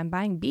 versus if I'm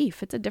buying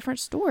beef, it's a different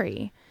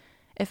story.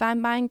 If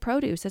I'm buying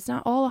produce, it's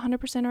not all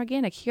 100%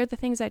 organic. Here are the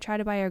things I try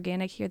to buy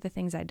organic. Here are the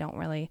things I don't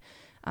really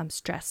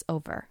stress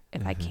over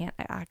if I can't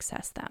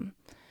access them.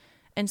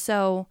 And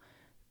so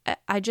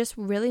I just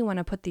really want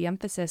to put the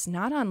emphasis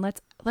not on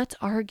let's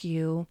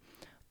argue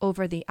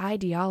over the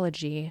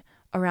ideology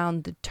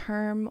around the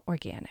term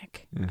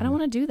organic. I don't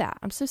want to do that.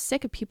 I'm so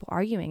sick of people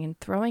arguing and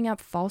throwing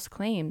up false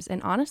claims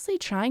and honestly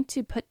trying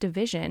to put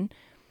division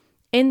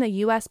in the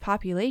U.S.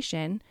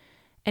 population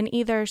and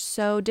either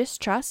sow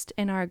distrust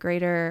in our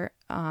greater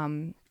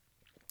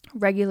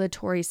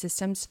regulatory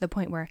systems to the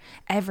point where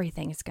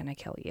everything is going to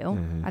kill you.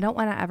 I don't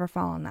want to ever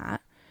fall on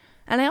that.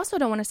 And I also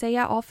don't want to say,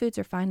 yeah, all foods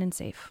are fine and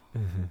safe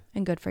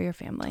and good for your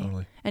family.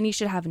 Totally. And you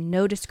should have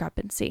no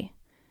discrepancy,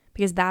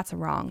 because that's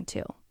wrong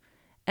too.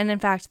 And in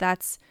fact,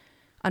 that's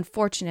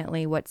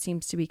unfortunately what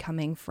seems to be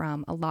coming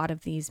from a lot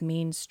of these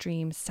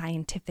mainstream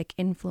scientific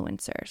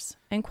influencers.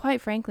 And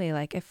quite frankly,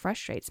 like, it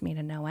frustrates me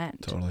to no end.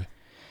 Totally.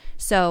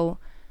 So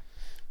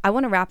I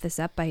want to wrap this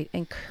up by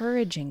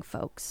encouraging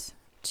folks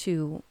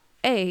to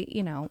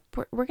we're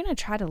going to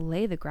try to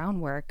lay the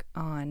groundwork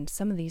on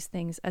some of these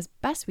things as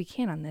best we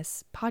can on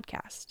this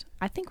podcast.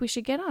 I think we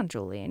should get on,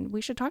 Julie, and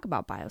we should talk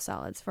about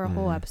biosolids for a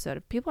whole episode.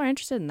 If people are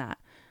interested in that,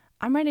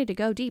 I'm ready to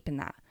go deep in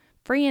that.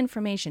 Free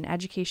information,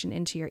 education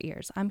into your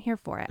ears. I'm here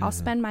for it. I'll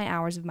spend my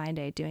hours of my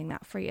day doing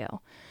that for you.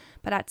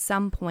 But at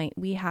some point,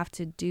 we have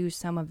to do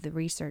some of the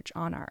research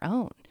on our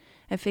own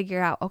and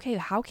figure out, okay,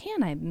 how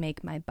can I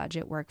make my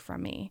budget work for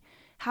me?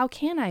 How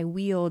can I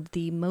wield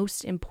the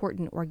most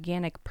important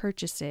organic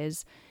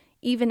purchases,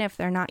 even if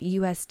they're not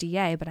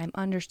USDA, but I'm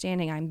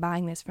understanding I'm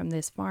buying this from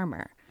this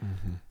farmer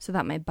so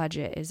that my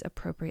budget is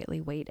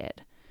appropriately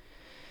weighted?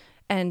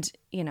 And,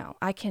 you know,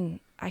 I can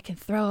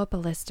throw up a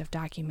list of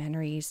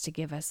documentaries to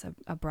give us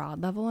a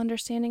broad level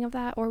understanding of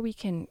that, or we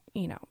can,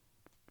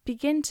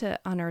 begin to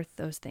unearth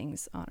those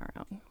things on our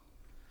own.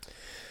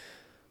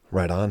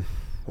 Right on.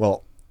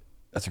 Well,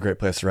 that's a great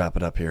place to wrap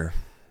it up here.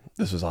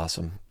 This was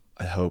awesome.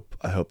 I hope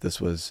this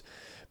was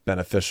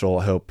beneficial.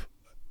 I hope,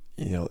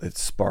 it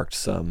sparked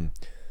some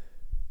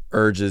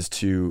urges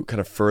to kind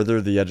of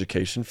further the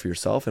education for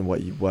yourself and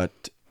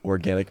what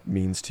organic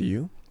means to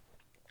you.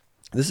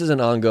 This is an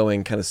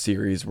ongoing kind of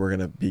series we're going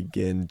to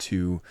begin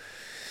to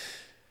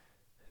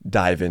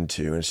dive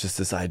into. And it's just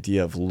this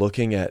idea of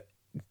looking at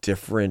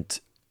different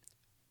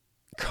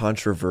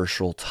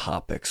controversial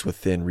topics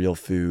within real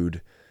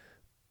food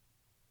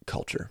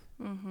culture.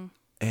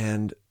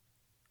 And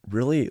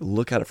really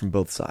look at it from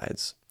both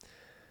sides.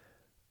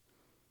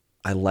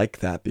 I like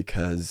that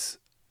because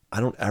I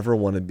don't ever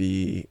want to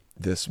be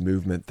this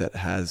movement that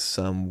has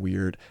some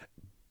weird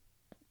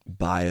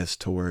bias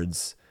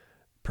towards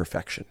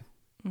perfection.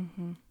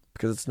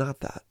 Because it's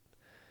not that.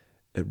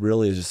 It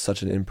really is just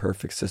such an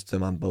imperfect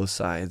system on both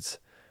sides,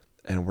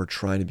 and we're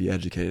trying to be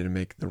educated and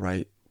make the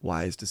right,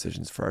 wise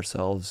decisions for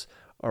ourselves,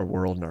 our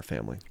world, and our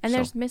family. And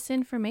there's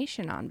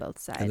misinformation on both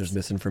sides. And there's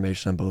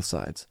misinformation on both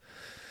sides.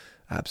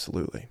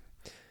 Absolutely.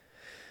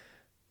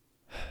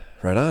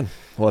 Right on.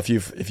 Well, if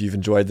you've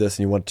enjoyed this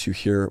and you want to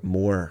hear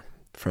more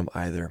from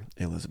either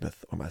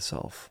Elizabeth or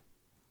myself,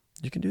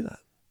 you can do that.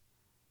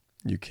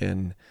 You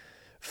can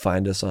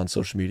find us on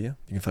social media.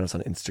 You can find us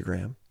on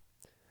Instagram.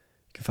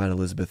 You can find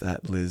Elizabeth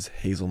at Liz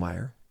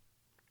Hazelmeyer.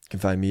 You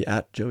can find me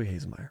at Joey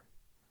Hazelmeyer.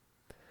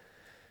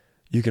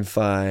 You can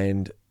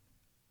find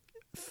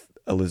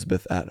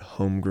Elizabeth at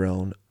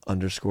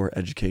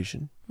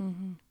homegrown_education.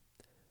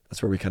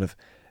 That's where we kind of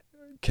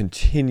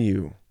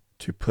continue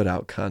to put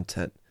out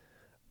content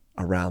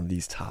around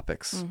these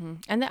topics. Mm-hmm.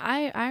 And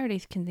I already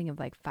can think of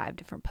like 5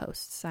 different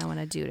posts I want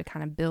to do to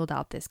kind of build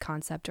out this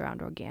concept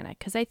around organic,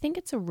 because I think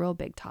it's a real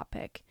big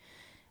topic.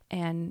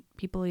 And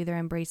people either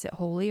embrace it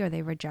wholly or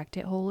they reject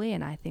it wholly.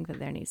 And I think that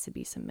there needs to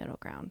be some middle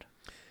ground.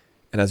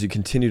 And as you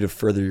continue to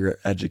further your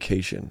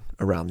education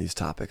around these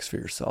topics for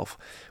yourself,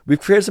 we've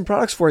created some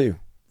products for you.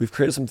 We've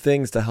created some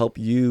things to help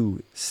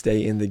you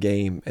stay in the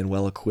game and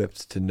well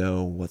equipped to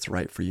know what's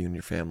right for you and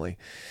your family.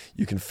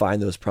 You can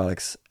find those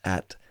products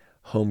at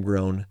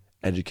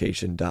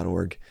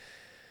homegrowneducation.org.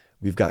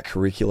 We've got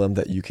curriculum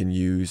that you can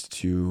use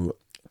to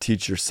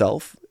teach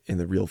yourself in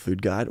the Real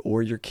Food Guide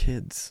or your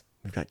kids.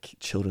 We've got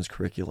children's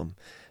curriculum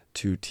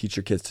to teach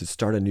your kids to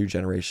start a new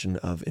generation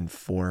of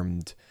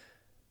informed,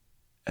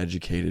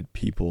 educated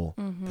people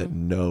that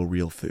know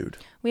real food.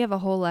 We have a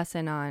whole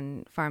lesson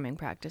on farming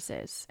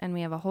practices, and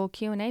we have a whole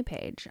Q&A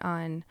page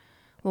on,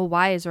 well,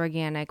 why is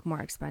organic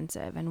more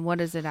expensive, and what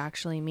does it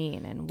actually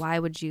mean, and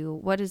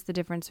what is the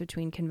difference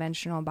between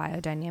conventional,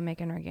 biodynamic,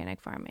 and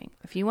organic farming?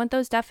 If you want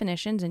those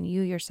definitions and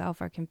you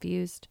yourself are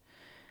confused,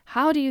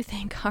 how do you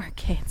think our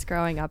kids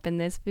growing up in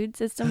this food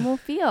system will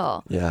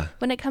feel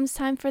when it comes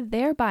time for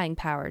their buying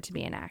power to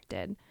be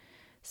enacted?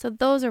 So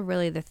those are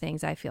really the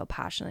things I feel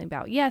passionately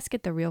about. Yes,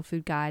 get the Real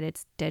Food Guide.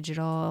 It's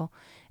digital.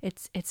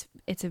 It's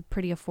a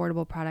pretty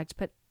affordable product.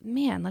 But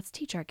man, let's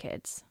teach our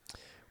kids.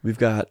 We've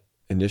got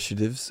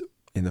initiatives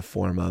in the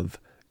form of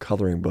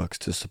coloring books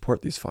to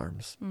support these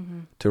farms,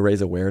 to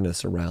raise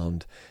awareness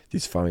around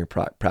these farming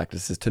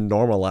practices, to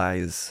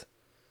normalize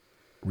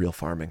real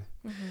farming.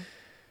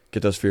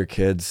 Get those for your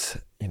kids.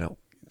 You know,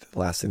 the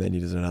last thing they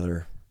need is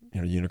another,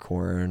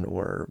 unicorn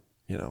or,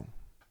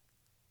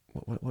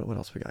 what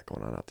else we got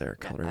going on out there?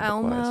 Coloring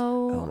book-wise.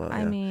 Elmo.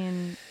 I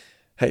mean,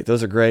 hey,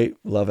 those are great.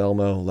 Love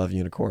Elmo. Love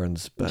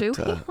unicorns. But do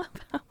we love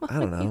Elmo? I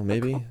don't know,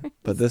 maybe.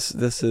 But this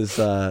is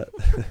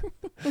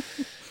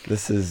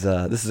this is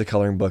a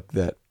coloring book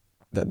that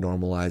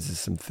normalizes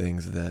some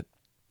things that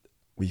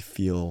we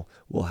feel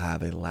will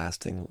have a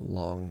lasting,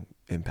 long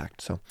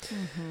impact. So.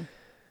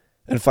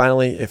 And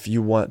finally, if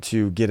you want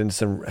to get into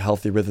some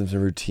healthy rhythms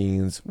and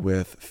routines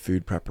with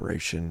food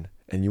preparation,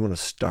 and you want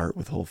to start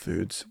with whole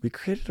foods, we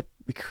created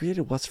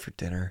What's for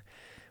Dinner.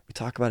 We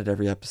talk about it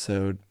every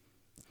episode.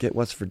 Get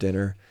What's for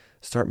Dinner.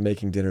 Start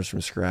making dinners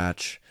from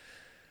scratch.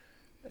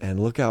 And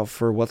look out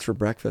for What's for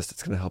Breakfast.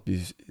 It's going to help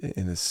you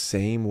in the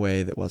same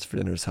way that What's for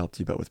Dinner has helped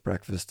you, but with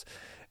breakfast.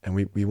 And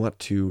we want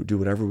to do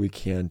whatever we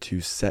can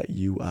to set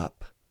you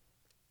up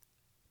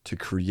to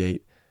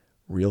create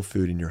real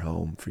food in your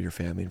home for your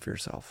family and for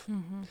yourself.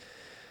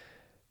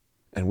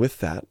 And with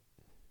that,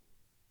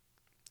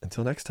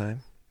 until next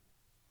time,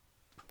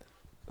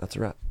 that's a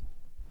wrap.